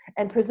 in,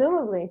 and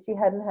presumably she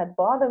hadn't had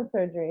bottom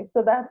surgery.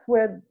 So that's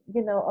where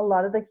a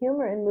lot of the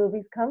humor in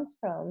movies comes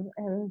from,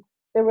 and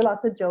there were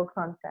lots of jokes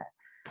on set.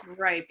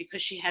 Right,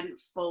 because she hadn't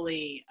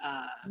fully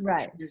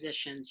Right.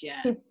 transitioned she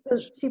yet.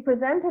 she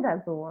presented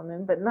as a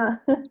woman, but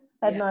not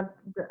had Yeah. not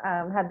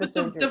had the But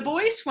the surgery.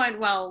 voice went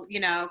well,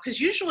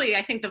 because usually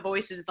I think the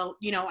voice is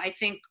I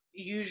think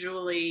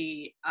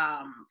usually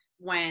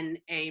when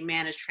a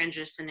man is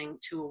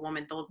transitioning to a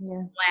woman, the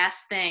Yeah,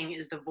 last thing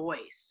is the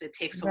voice. It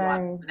takes a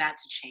while right, for that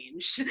to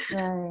change.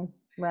 right,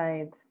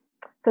 right.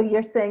 So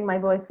you're saying my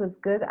voice was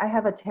good? I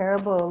have a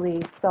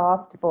terribly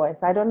soft voice.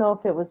 I don't know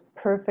if it was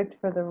perfect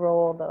for the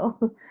role though,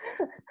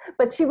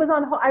 but she was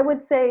on, I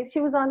would say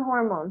she was on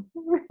hormones.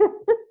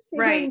 She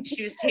Right. didn't,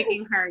 She was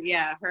taking her,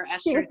 yeah, her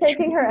she was estrogen.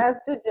 taking her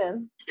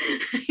estrogen.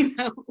 I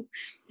know.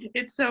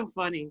 It's so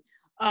funny.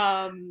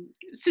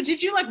 So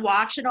did you like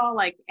watch it all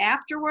like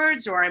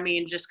afterwards, or I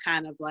mean, just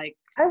kind of like,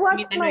 I I mean,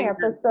 watched I know my you're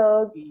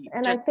episodes,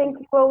 and I just, think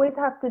you always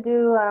have to do,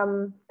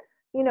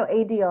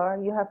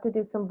 ADR. You have to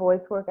do some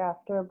voice work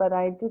after, but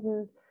I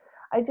didn't.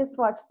 I just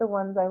watched the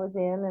ones I was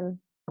in, and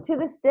to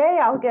this day,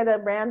 I'll get a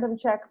random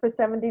check for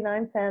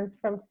 79 cents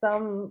from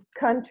some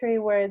country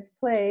where it's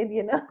played.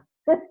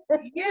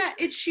 yeah,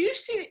 it's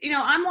usually,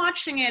 I'm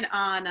watching it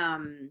on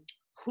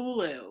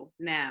Hulu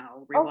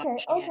now, Okay, rewatching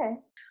it. okay.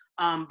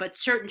 But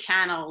certain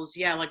channels,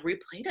 yeah, like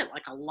replayed it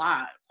like a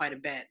lot, quite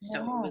a bit. So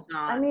it Yeah. was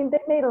I not, mean,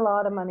 they made a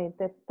lot of money.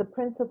 The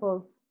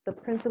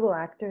principal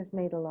actors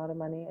made a lot of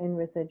money in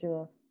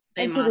residuals,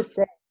 they and to this must,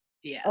 day,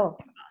 yeah, oh,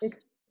 they it's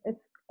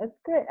must. it's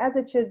great as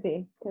it should be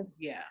because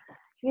Yeah,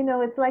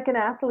 it's like an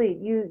athlete.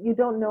 You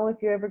don't know if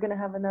you're ever going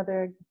to have another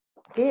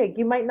gig.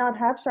 You might not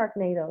have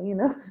Sharknado.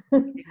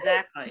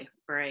 exactly.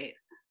 Right.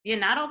 Yeah,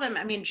 not all of them.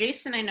 I mean,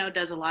 Jason, I know,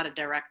 does a lot of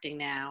directing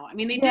now. I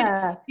mean,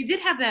 Yes. he did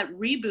have that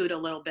reboot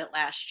a little bit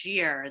last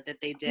year that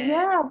they did.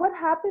 Yeah. What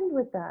happened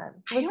with that?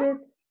 I Was don't it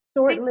think,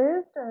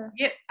 short-lived or?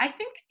 yeah, I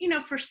think,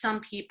 for some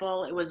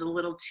people it was a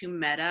little too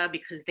meta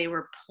because they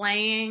were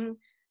playing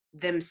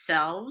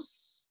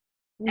themselves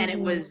and it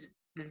Mm-hmm. was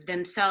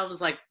themselves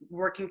like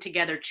working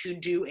together to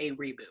do a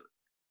reboot.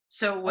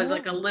 So it was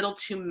like a Oh, little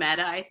too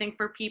meta, I think,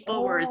 for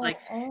people, whereas oh, like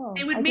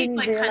they oh. would I make didn't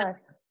like kind of realize.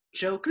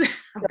 jokes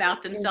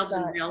about themselves in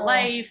Inside. real Oh.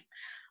 life,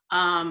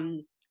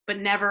 but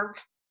never,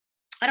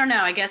 I don't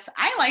know, I guess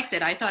I liked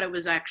it. I thought it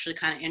was actually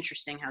kind of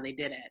interesting how they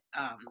did it,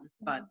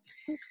 but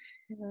Yeah.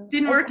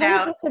 didn't It work kind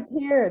of out.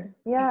 disappeared.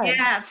 Yeah.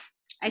 Yeah,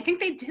 I think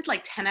they did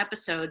like 10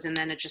 episodes and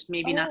then it just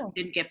maybe not Oh.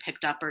 didn't get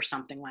picked up or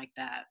something like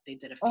that. They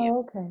did a few. Oh,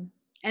 okay.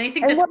 And I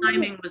think And the what are you?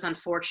 timing was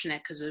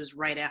unfortunate because it was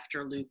right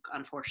after Luke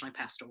unfortunately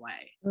passed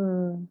away.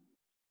 Mm,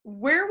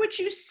 Where would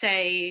you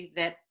say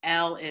that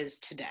Elle is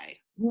today?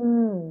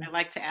 hmm. I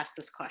like to ask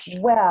this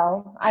question.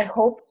 Well, I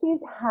hope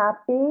she's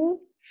happy.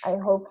 I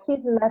hope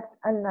she's met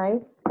a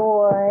nice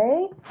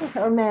boy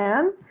or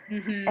man.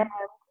 And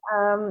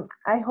Mm-hmm.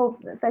 I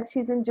hope that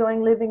she's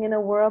enjoying living in a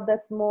world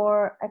that's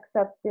more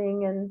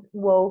accepting and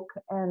woke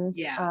and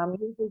Yeah.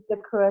 uses the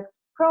correct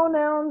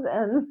pronouns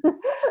and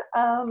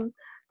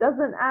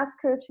doesn't ask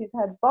her if she's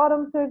had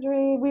bottom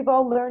surgery. We've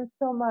all learned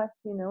so much.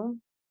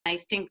 I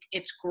think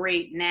it's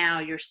great now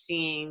you're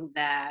seeing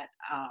that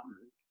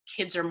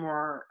kids are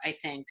more, I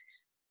think,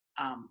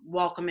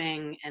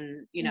 welcoming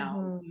and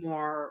Hmm.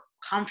 more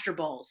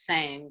comfortable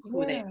saying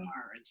who they Yeah,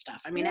 are and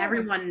stuff. I mean, yeah.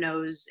 everyone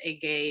knows a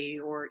gay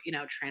or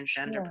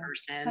transgender Yeah,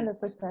 person.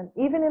 100%.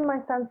 Even in my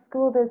son's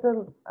school, there's a,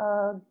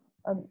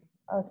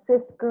 a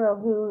cis girl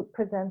who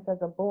presents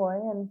as a boy,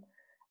 and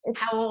it's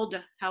How old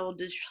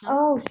is your son?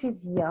 oh,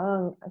 she's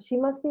young. She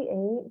must be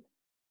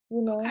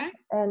 8, Okay.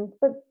 and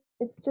but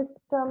it's just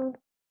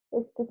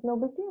no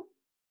big deal.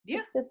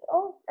 Yeah. It's just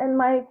and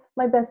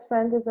my best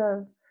friend is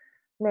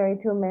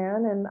married to a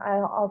man, and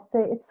I'll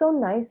say it's so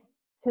nice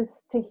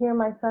to hear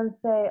my son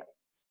say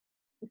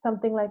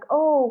something like,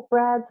 "Oh,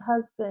 Brad's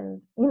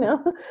husband,"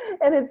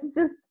 and it's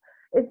just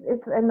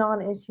it's a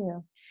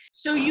non-issue.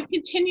 So you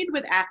continued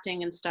with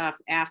acting and stuff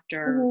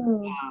after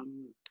Mhm.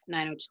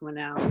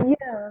 90210.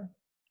 Yeah.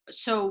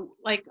 So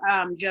like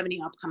do you have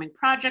any upcoming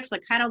projects?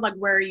 Like kind of like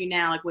where are you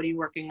now? Like what are you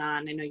working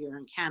on? I know you're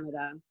in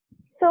Canada.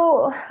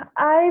 So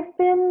I've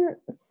been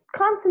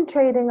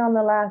concentrating on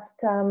the last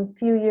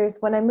few years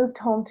when I moved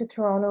home to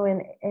Toronto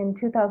in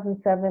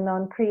 2007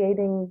 on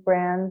creating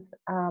brands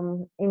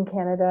in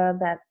Canada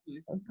that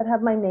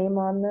have my name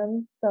on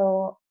them.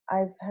 So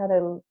I've had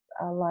a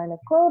line of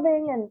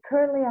clothing, and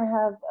currently I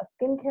have a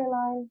skincare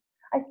line.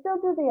 I still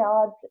do the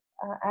odd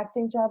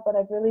acting job, but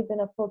I've really been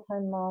a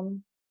full-time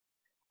mom,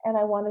 and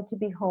I wanted to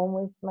be home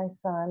with my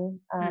son,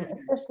 Mhm.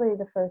 especially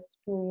the first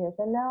few years.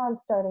 And now I'm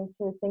starting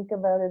to think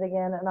about it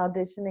again and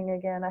auditioning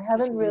again. I It's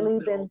haven't a little really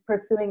bit been old.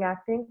 pursuing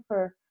acting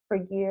for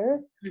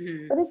years,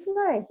 Hmm. but it's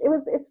nice.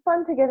 It's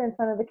fun to get in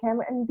front of the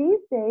camera. And these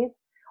days,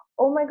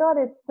 oh my God,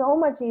 it's so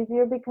much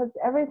easier because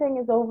everything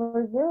is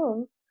over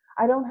Zoom.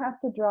 I don't have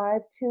to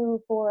drive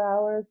 2 4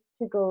 hours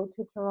to go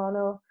to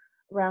Toronto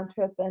round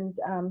trip and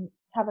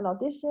have an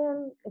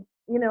audition.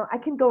 I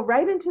can go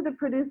right into the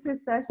producer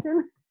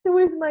session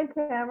with my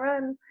camera,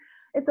 and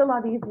it's a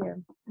lot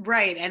easier.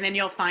 Right. And then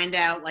you'll find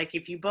out like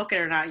if you book it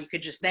or not, you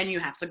could just then you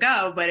have to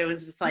go. But it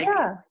was just like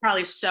Yeah,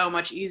 probably so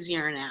much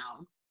easier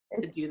now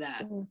to it's do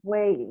that.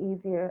 way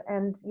easier,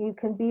 and you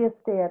can be a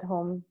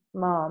stay-at-home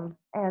mom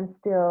and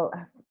still,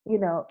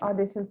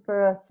 audition for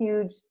a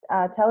huge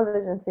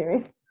television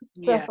series.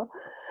 Yeah. So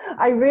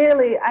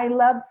I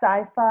love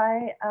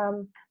sci-fi.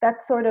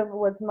 That sort of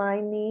was my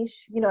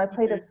niche. I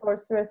played a Mhm.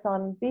 sorceress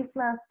on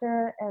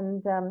Beastmaster,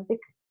 and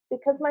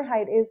because my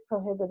height is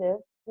prohibitive,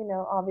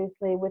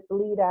 obviously with the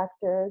lead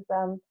actors.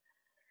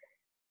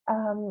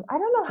 I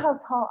don't know how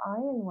tall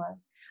Ian was,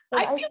 but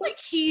I I feel think like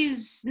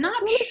he's he's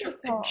not really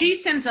tall.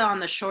 Jason's on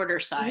the shorter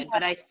side, Yeah,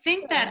 but I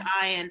think that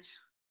yeah. Ian,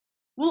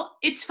 Well,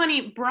 it's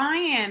funny.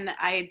 Brian,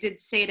 I did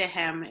say to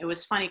him, it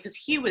was funny because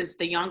he was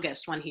the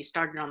youngest when he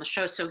started on the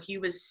show. So he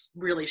was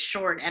really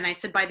short. And I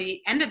said, by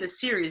the end of the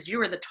series, you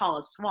were the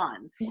tallest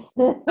one.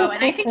 So,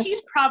 and I think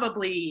he's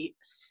probably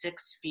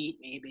 6 feet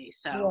maybe.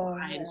 So Yeah,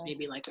 Brian's yeah.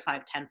 maybe like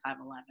 5'10", 5'11",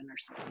 or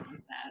something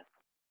like that.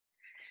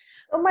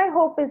 So my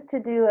hope is to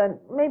do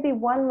maybe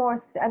one more.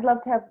 I'd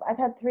love to have. I've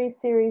had 3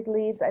 series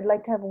leads. I'd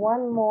like to have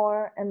one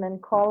more and then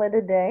call it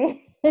a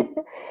day.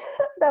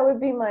 That would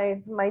be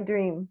my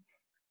dream.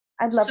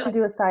 I'd love to So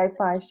do a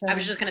sci-fi I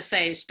was show. just going to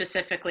say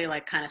specifically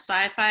like kind of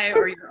sci-fi,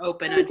 or you're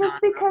open a Just genre.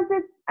 because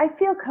I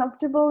feel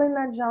comfortable in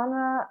that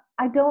genre.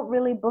 I don't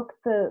really book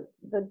the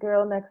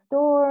girl next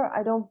door.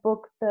 I don't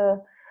book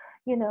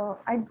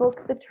I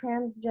book the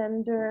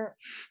transgender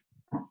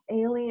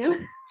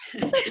alien,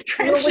 which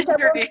I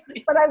Transgender won't,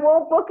 alien. but I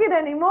won't book it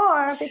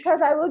anymore because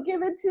I will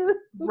give it to.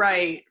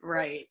 Right,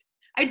 right.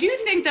 I do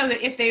think though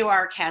that if they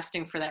are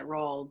casting for that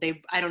role,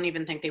 I don't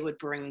even think they would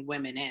bring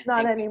women in. They Not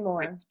would bring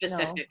anymore. No,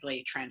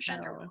 specifically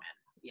transgender no. women.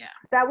 Yeah.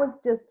 That was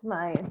just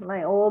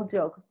my old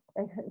joke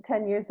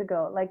 10 years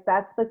ago. Like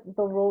that's the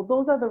role.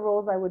 Those are the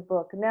roles I would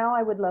book. Now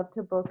I would love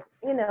to book,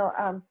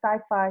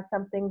 sci-fi,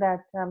 something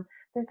that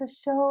there's a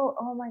show.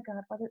 Oh my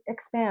God, what is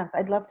Expanse?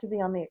 I'd love to be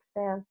on the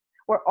Expanse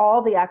where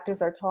all the actors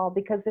are tall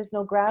because there's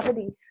no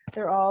gravity.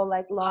 They're all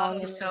like long Oh,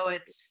 and so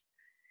it's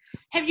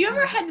have you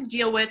ever yeah. had to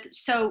deal with,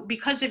 so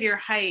because of your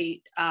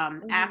height,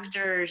 Mhm.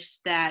 actors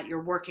that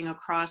you're working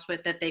across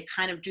with that they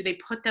kind of do they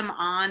put them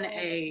on All the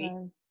a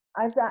time.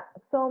 I've got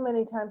so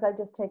many times I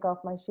just take off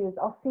my shoes.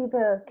 I'll see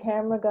the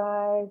camera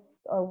guys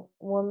or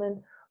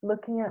woman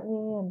looking at me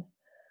and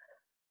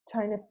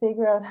trying to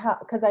figure out how,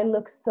 because I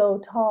look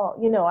so tall.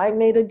 I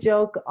made a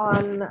joke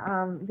on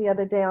the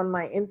other day on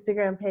my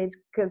Instagram page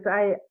because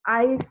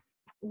I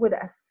would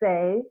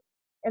say,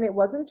 and it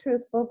wasn't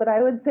truthful, but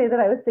I would say that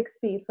I was 6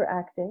 feet for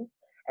acting.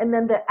 And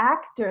then the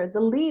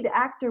lead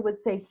actor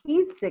would say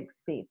he's 6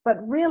 feet, but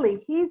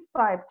really he's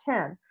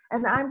 5'10"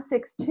 and I'm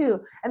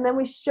 6'2". And then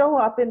we show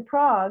up in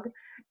Prague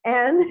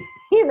and,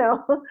 you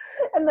know,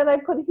 and then I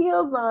put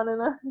heels on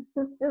and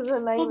it's just a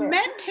well, nightmare.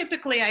 men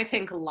typically I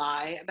think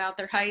lie about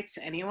their heights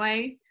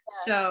anyway.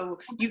 So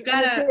you And if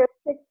gotta you're a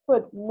 6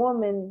 foot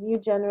woman, you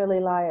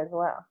generally lie as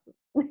well.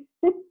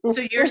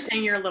 so you're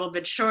saying you're a little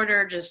bit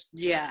shorter, just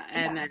yeah,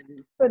 and Yeah.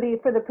 then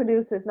For the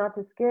producers, not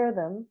to scare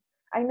them.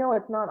 I know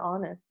it's not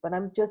honest, but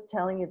I'm just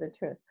telling you the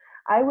truth.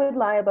 I would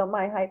lie about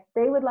my height.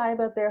 They would lie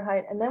about their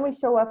height, and then we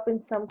show up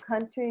in some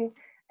country,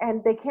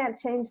 and they can't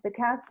change the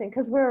casting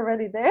because we're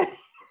already there.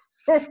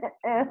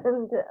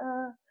 And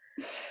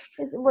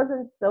it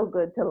wasn't so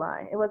good to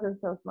lie. It wasn't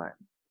so smart.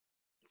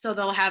 so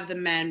they'll have the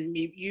men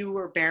you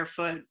were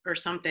barefoot or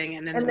something,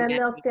 and then the And then men.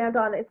 they'll stand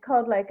on. It's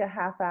called like a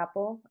half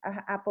apple,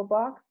 apple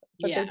box,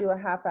 but they Yeah, do a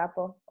half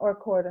apple or a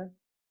quarter.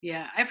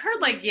 yeah. I've heard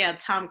like yeah,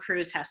 Tom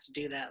Cruise has to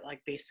do that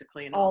like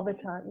basically in All all the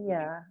his time, movies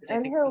yeah. because I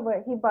And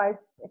think he buys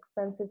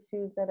expensive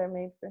shoes that are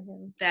made for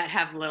him that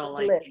have little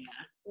with like lips.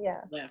 yeah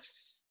Yeah.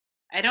 lifts.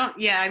 I don't.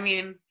 Yeah, I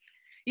mean.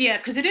 Yeah,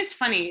 because it is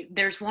funny.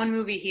 There's one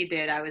movie he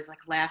did I was like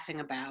laughing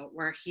about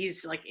where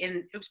he's like in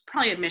it was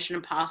probably a Mission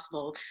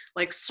Impossible,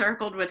 like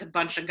circled with a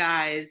bunch of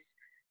guys,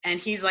 and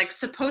he's like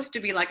supposed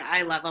to be like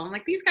eye level. I'm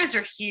like, these guys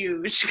are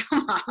huge.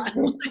 Come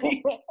on.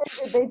 Like,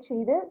 Did they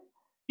cheat it?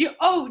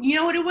 you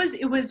know what it was?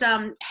 It was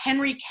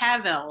Henry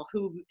Cavill,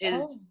 who Oh,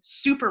 is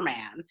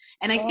Superman,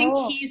 and I think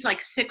oh, he's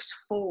like 6'4"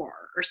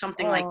 or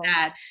something like oh.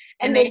 that.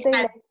 And And they they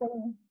had make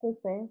them the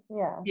same.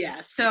 Yeah. yeah,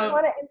 You so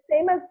want to,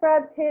 same as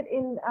Brad Pitt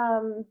in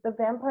the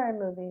vampire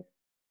movies.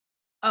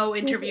 oh,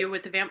 He's Interview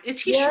with the Vamp.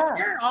 Is he yeah,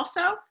 shorter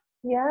also?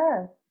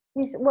 yes.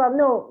 He's well,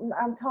 no,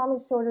 Tom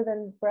is shorter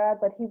than Brad,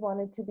 but he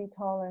wanted to be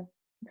taller.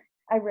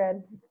 I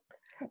read.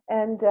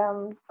 And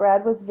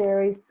Brad was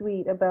very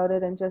sweet about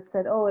it and just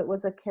said, "Oh, it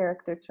was a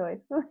character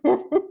choice."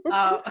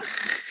 Uh,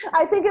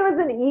 I think it was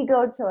an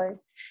ego choice.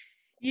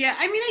 yeah,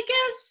 I mean, I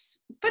guess,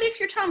 but if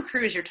you're Tom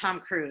Cruise, you're Tom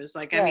Cruise.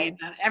 Like, I mean,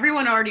 Right.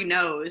 everyone already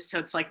knows, so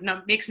it's like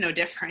no makes no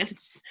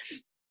difference.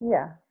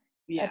 Yeah,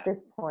 Yeah, at this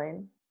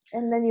point.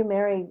 And then you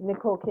marry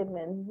Nicole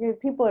Kidman.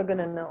 People are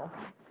gonna know.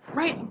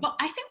 right. Well,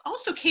 I think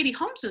also Katie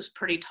Holmes is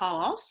pretty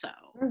tall, also.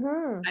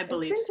 I It's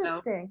believe so.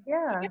 interesting. I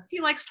guess Yeah, he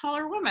likes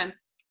taller women.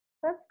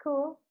 that's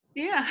cool.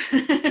 Yeah.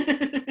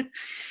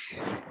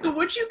 So,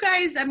 would you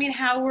guys? I mean,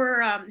 how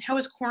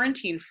was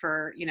quarantine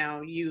for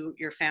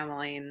your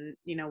family, and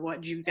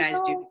what do you You guys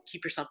do to know,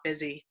 keep yourself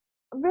busy?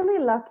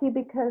 really lucky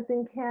because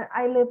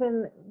I live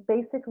in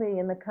basically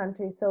in the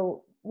country,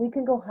 so we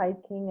can go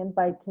hiking and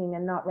biking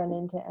and not run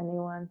into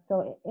anyone.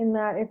 So in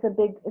that,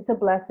 it's a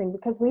blessing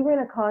because we were in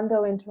a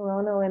condo in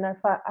Toronto, and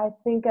I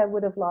think I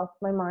would have lost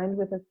my mind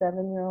with a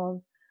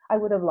 7-year-old. I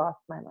would have lost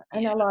my mind,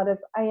 and Yeah.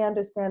 I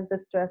understand the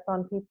stress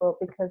on people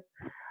because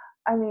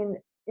I mean,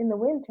 in the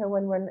winter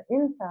when we're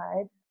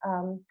inside,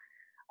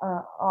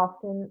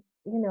 often,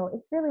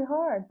 it's really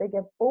hard. They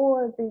get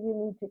bored. You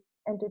need to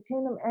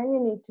entertain them, and you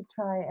need to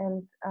try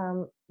and,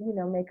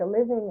 make a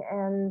living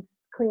and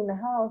clean the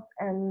house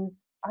and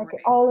Right.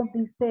 all of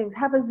these things.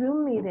 Have a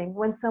Zoom meeting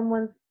when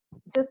someone's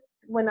just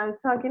when I was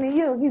talking to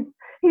you,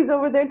 he's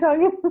over there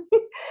talking to me.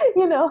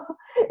 You know,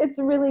 it's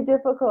really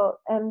difficult,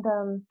 and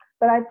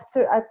but I've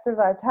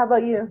survived. How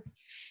about you?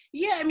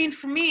 Yeah, I mean,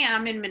 for me,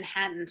 I'm in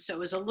Manhattan, so it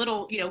was a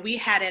little, we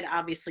had it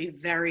obviously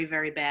very,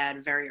 very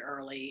bad, very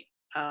early.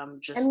 And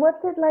Just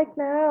what's it like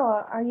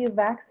now? Are you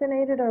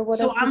vaccinated, or what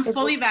are so I'm people doing?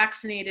 fully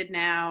vaccinated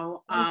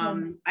now.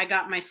 Okay, I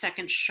got my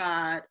second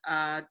shot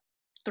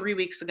 3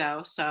 weeks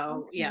ago,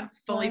 so yeah, okay,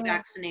 fully wow,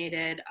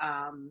 vaccinated.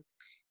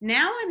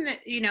 Now in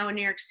in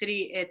New York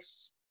City,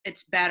 it's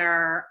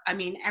better. I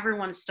mean,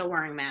 everyone's still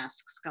wearing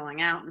masks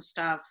going out and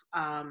stuff.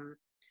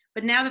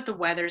 But now that the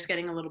weather's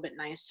getting a little bit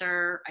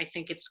nicer, I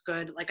think it's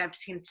good. Like I've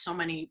seen so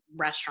many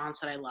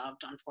restaurants that I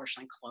loved,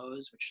 unfortunately,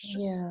 close, which is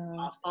just yeah,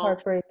 awful.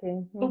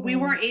 heartbreaking. But we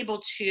Hmm. weren't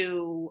able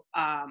to.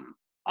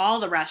 All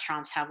the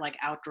restaurants have like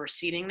outdoor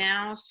seating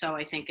now, so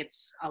I think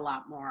it's a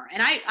lot more.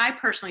 And I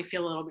personally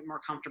feel a little bit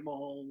more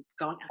comfortable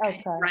going. I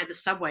didn't Outside, ride the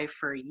subway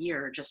for a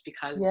year just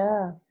because,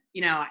 yeah.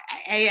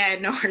 A, I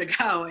had nowhere to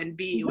go, and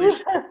B, it was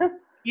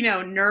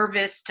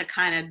nervous to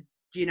kind of,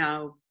 you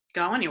know,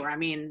 go anywhere. I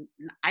mean,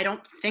 I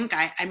don't think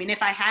I mean,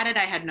 if I had it,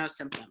 I had no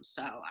symptoms.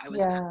 So I was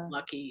kind of Yeah,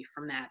 lucky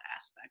from that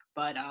aspect.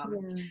 But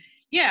yeah,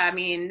 yeah, I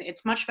mean,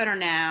 it's much better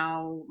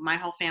now. My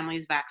whole family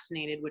is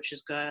vaccinated, which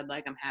is good.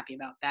 Like, I'm happy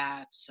about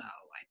that. So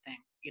I think,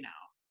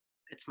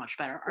 it's much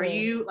better. Are good.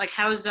 you like,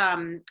 how's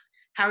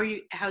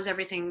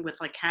everything with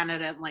like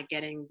Canada and like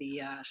getting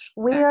the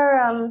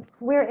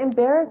We're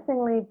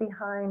embarrassingly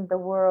behind the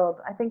world.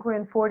 I think we're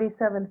in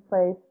 47th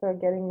place for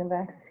getting the Oh,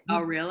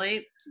 vaccine.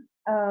 really?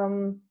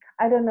 Um,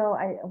 I don't know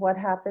what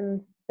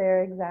happens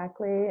there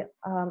exactly.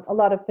 A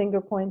lot of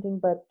finger pointing,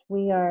 but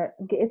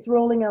it's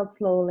rolling out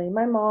slowly.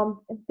 My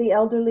mom, the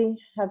elderly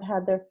have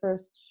had their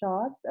first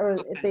shots, or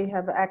if Okay. they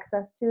have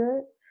access to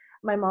it.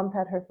 My mom's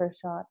had her first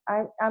shot.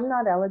 I'm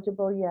not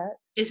eligible yet.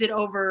 Is it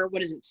over,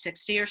 what is it,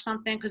 60 or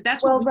something? Because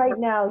that's what Well, we were right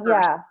now, first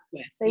yeah.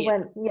 with. They Yeah.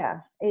 went, yeah,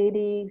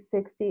 80,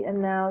 60,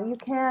 and now you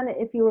can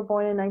if you were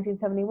born in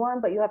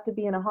 1971, but you have to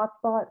be in a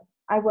hotspot.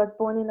 I was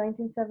born in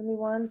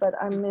 1971, but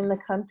I'm in the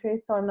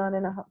country, so I'm not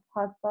in a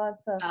hotspot.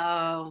 So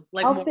Oh,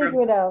 like I'll more of,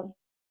 figure it out.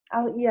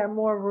 Yeah,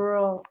 more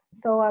rural.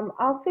 So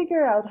I'll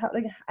figure out how.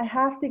 Like, I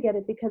have to get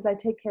it because I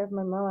take care of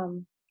my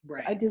mom. I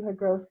right, do her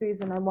groceries,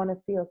 and I want to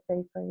feel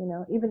safer.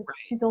 Even right.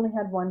 she's only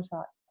had one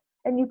shot,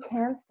 and you Okay.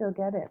 can still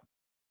get it.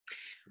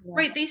 Yeah.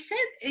 Right. They said,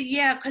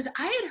 yeah, because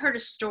I had heard a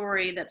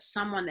story that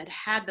someone that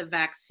had the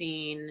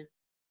vaccine,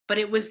 but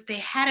they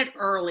had it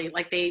early.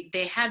 Like they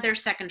had their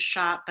second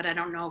shot, but I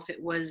don't know if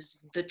it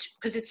was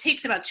because it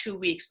takes about 2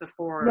 weeks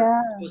before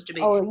Yeah. it's supposed to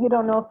be. Oh, you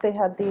don't know if they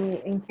had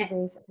the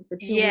incubation for 2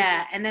 weeks.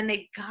 Yeah. And then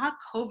they got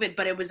COVID,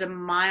 but it was a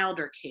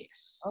milder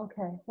case.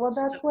 Okay. Well,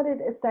 So, that's what it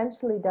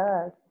essentially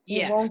does.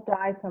 You yeah. won't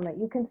die from it.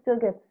 You can still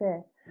get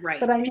sick.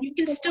 Right. But I But know you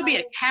can a still lot be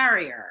a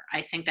carrier.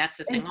 I think that's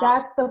the thing and also.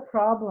 that's the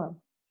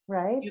problem,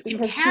 right? You can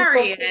Because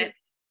carry it.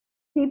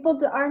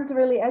 aren't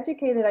really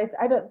educated.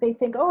 I don't. They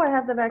think, oh, I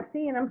have the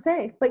vaccine, I'm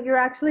safe. But you're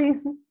actually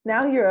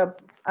now you're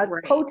a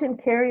Right.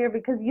 potent carrier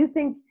because you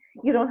think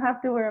you don't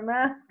have to wear a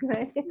mask,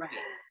 right? Right.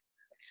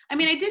 I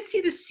mean, I did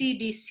see the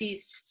CDC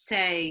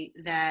say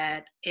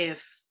that if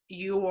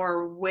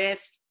you're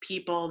with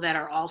people that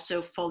are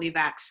also fully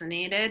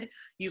vaccinated,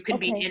 you can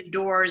be Okay.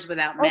 indoors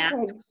without Okay.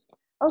 masks.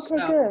 Okay.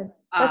 So, Good.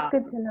 That's um,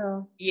 good to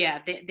know. yeah,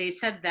 they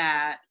said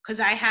that because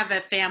I have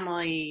a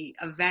family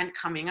event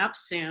coming up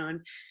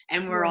soon,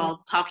 and we're Yeah.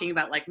 all talking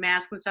about like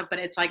masks and stuff. But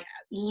it's like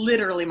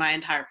literally my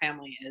entire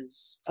family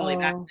is fully Oh.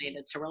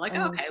 vaccinated, so we're like,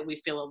 Oh. okay, we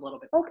feel a little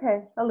bit more.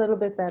 Okay, a little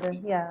bit better.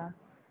 Yeah.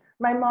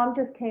 My mom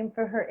just came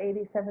for her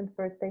 87th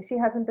birthday. She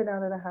hasn't been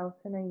out of the house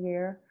in a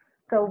year.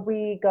 So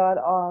we had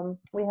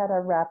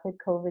our rapid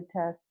COVID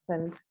tests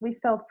and we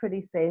felt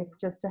pretty safe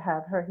just to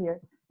have her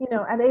here.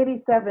 At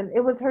 87, it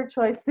was her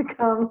choice to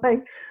come.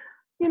 Like,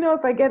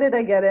 if I get it,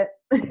 I get it.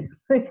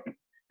 Like,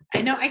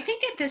 I know. I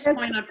think at this can't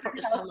point, stay in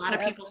the a house lot of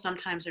people forever.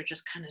 sometimes are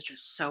just kind of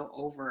just so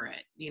over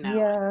it.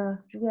 Yeah,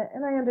 yeah,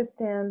 and I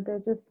understand.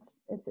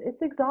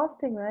 It's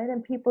exhausting, right?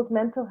 And people's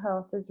mental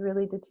health is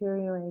really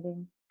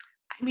deteriorating.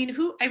 I mean,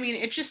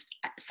 it just,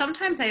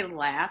 sometimes I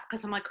laugh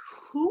because I'm like,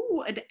 who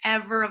would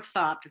ever have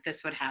thought that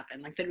this would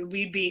happen? Like that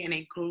we'd be in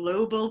a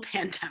global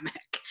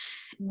pandemic.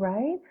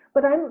 Right?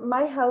 But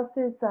my house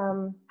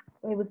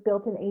it was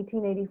built in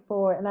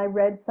 1884 and I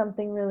read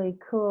something really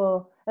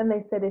cool and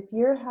they said if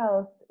your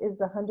house is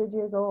 100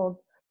 years old,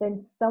 then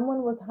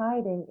someone was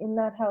hiding in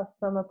that house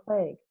from a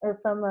plague or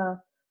from Oh,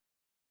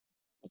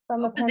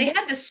 a because they pandemic.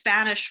 had the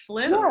Spanish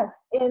flu. Yes,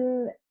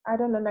 in I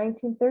don't know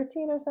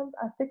 1913 or something,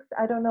 six,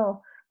 I don't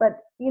know. But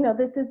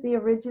this is the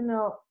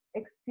original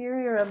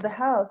exterior of the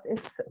house.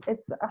 It's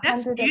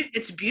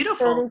It's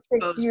beautiful 136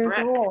 exposed years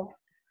brick. old.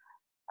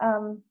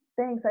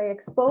 Things. I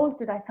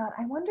exposed it. I thought,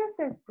 I wonder if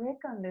there's brick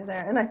under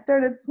there. And I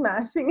started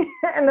smashing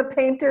it, and the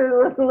painter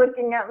was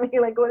looking at me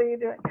like, what are you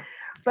doing?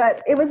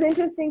 But it was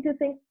interesting to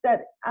think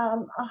that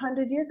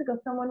 100 years ago,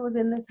 someone was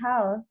in this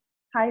house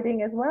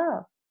hiding as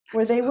well.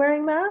 Were That's, they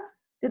wearing masks?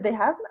 Did they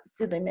have?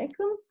 Did they make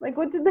them? Like,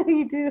 what did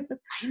they do?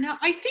 I know.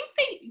 I think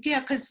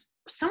yeah, because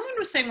someone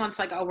was saying once,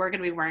 like, oh, we're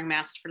going to be wearing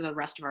masks for the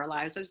rest of our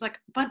lives. I was like,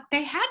 but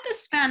they had the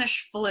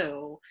Spanish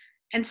flu,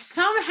 and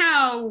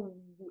somehow,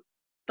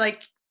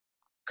 like,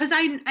 because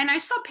I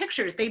saw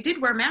pictures, they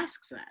did wear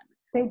masks then.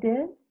 They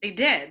did? They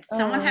did.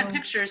 Someone had Oh,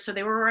 pictures, so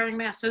they were wearing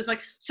masks. So it was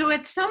like, so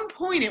at some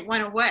point it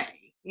went away,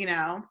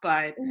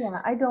 but yeah,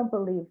 I don't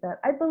believe that.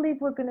 I believe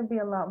we're going to be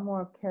a lot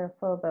more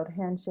careful about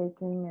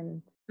handshaking,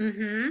 and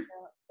mm-hmm.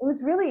 it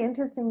was really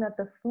interesting that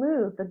the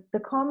flu, the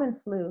common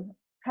flu,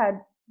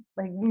 had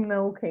like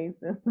no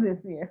cases this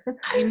year.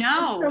 I Just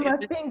know. from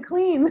us being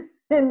clean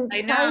and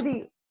I know.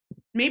 tidy.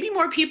 Maybe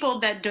more people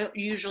that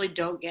usually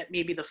don't get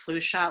maybe the flu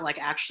shot, like,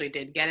 actually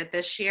did get it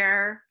this year,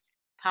 Or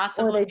they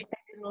possibly.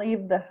 didn't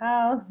leave the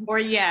house. Or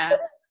yeah. It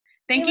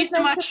Thank you was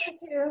so nice to much. meet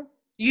you.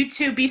 You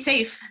too. Be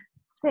safe.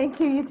 Thank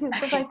you, you too.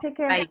 Bye-bye. Okay. Take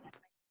care. Bye.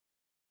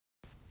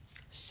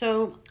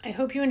 So I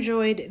hope you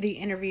enjoyed the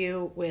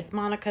interview with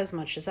Monica as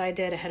much as I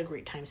did. I had a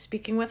great time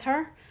speaking with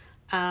her.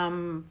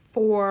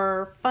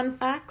 For fun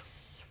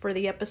facts for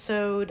the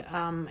episode,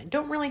 I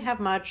don't really have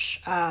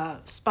much.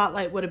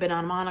 Spotlight would have been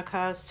on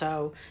Monica,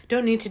 so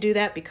don't need to do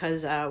that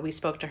because we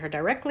spoke to her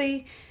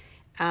directly.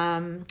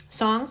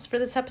 Songs for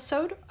this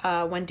episode,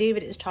 when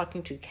David is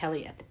talking to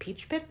Kelly at the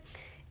Peach Pit,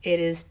 it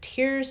is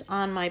Tears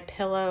on My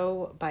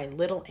Pillow by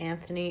Little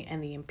Anthony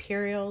and the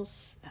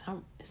Imperials. I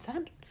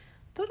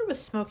thought it was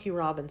Smokey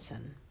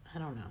Robinson. I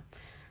don't know.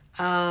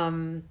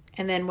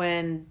 And then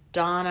when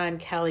Donna and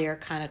Kelly are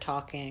kind of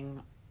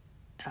talking,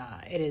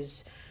 it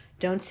is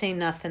Don't Say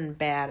Nothing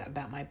Bad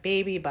About My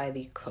Baby by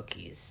the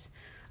Cookies.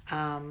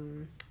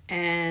 Like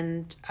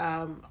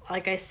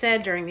I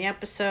said during the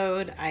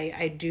episode,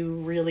 I do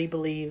really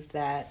believe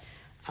that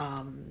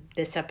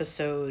this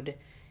episode,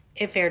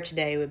 if aired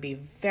today, would be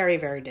very,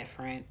 very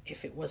different.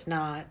 If it was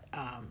not,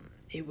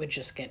 it would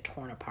just get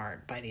torn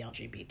apart by the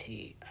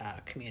LGBT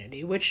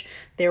community, which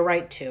they're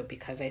right to,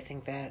 because I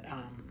think that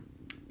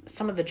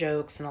some of the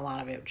jokes and a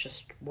lot of it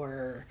just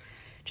were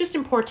just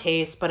in poor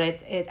taste, but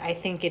I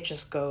think it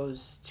just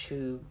goes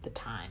to the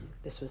time.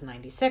 This was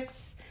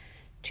 96.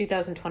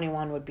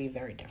 2021 would be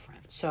very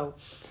different. So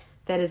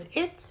that is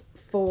it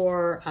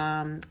for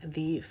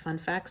the fun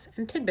facts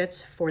and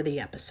tidbits for the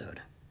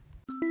episode.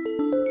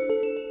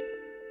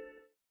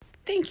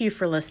 Thank you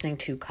for listening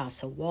to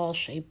Casa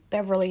Walsh, a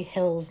Beverly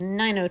Hills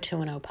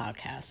 90210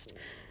 podcast.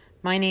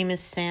 My name is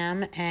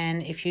Sam,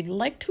 and if you'd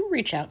like to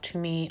reach out to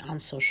me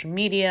on social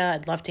media,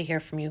 I'd love to hear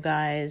from you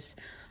guys.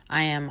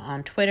 I am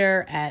on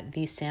Twitter at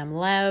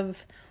TheSamLev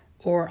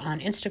or on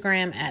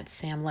Instagram at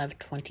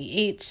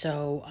SamLev28.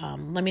 So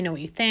let me know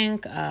what you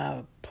think.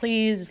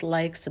 Please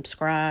like,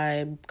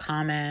 subscribe,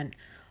 comment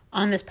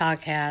on this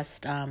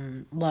podcast.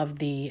 Love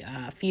the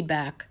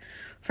feedback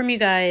from you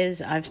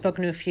guys. I've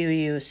spoken to a few of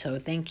you, so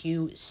thank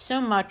you so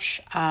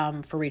much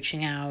for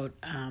reaching out.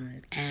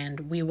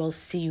 And we will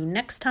see you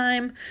next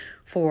time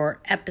for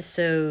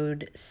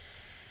episode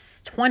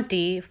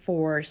 20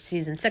 for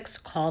season 6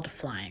 called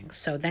Flying.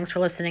 So thanks for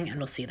listening, and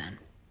we'll see you then.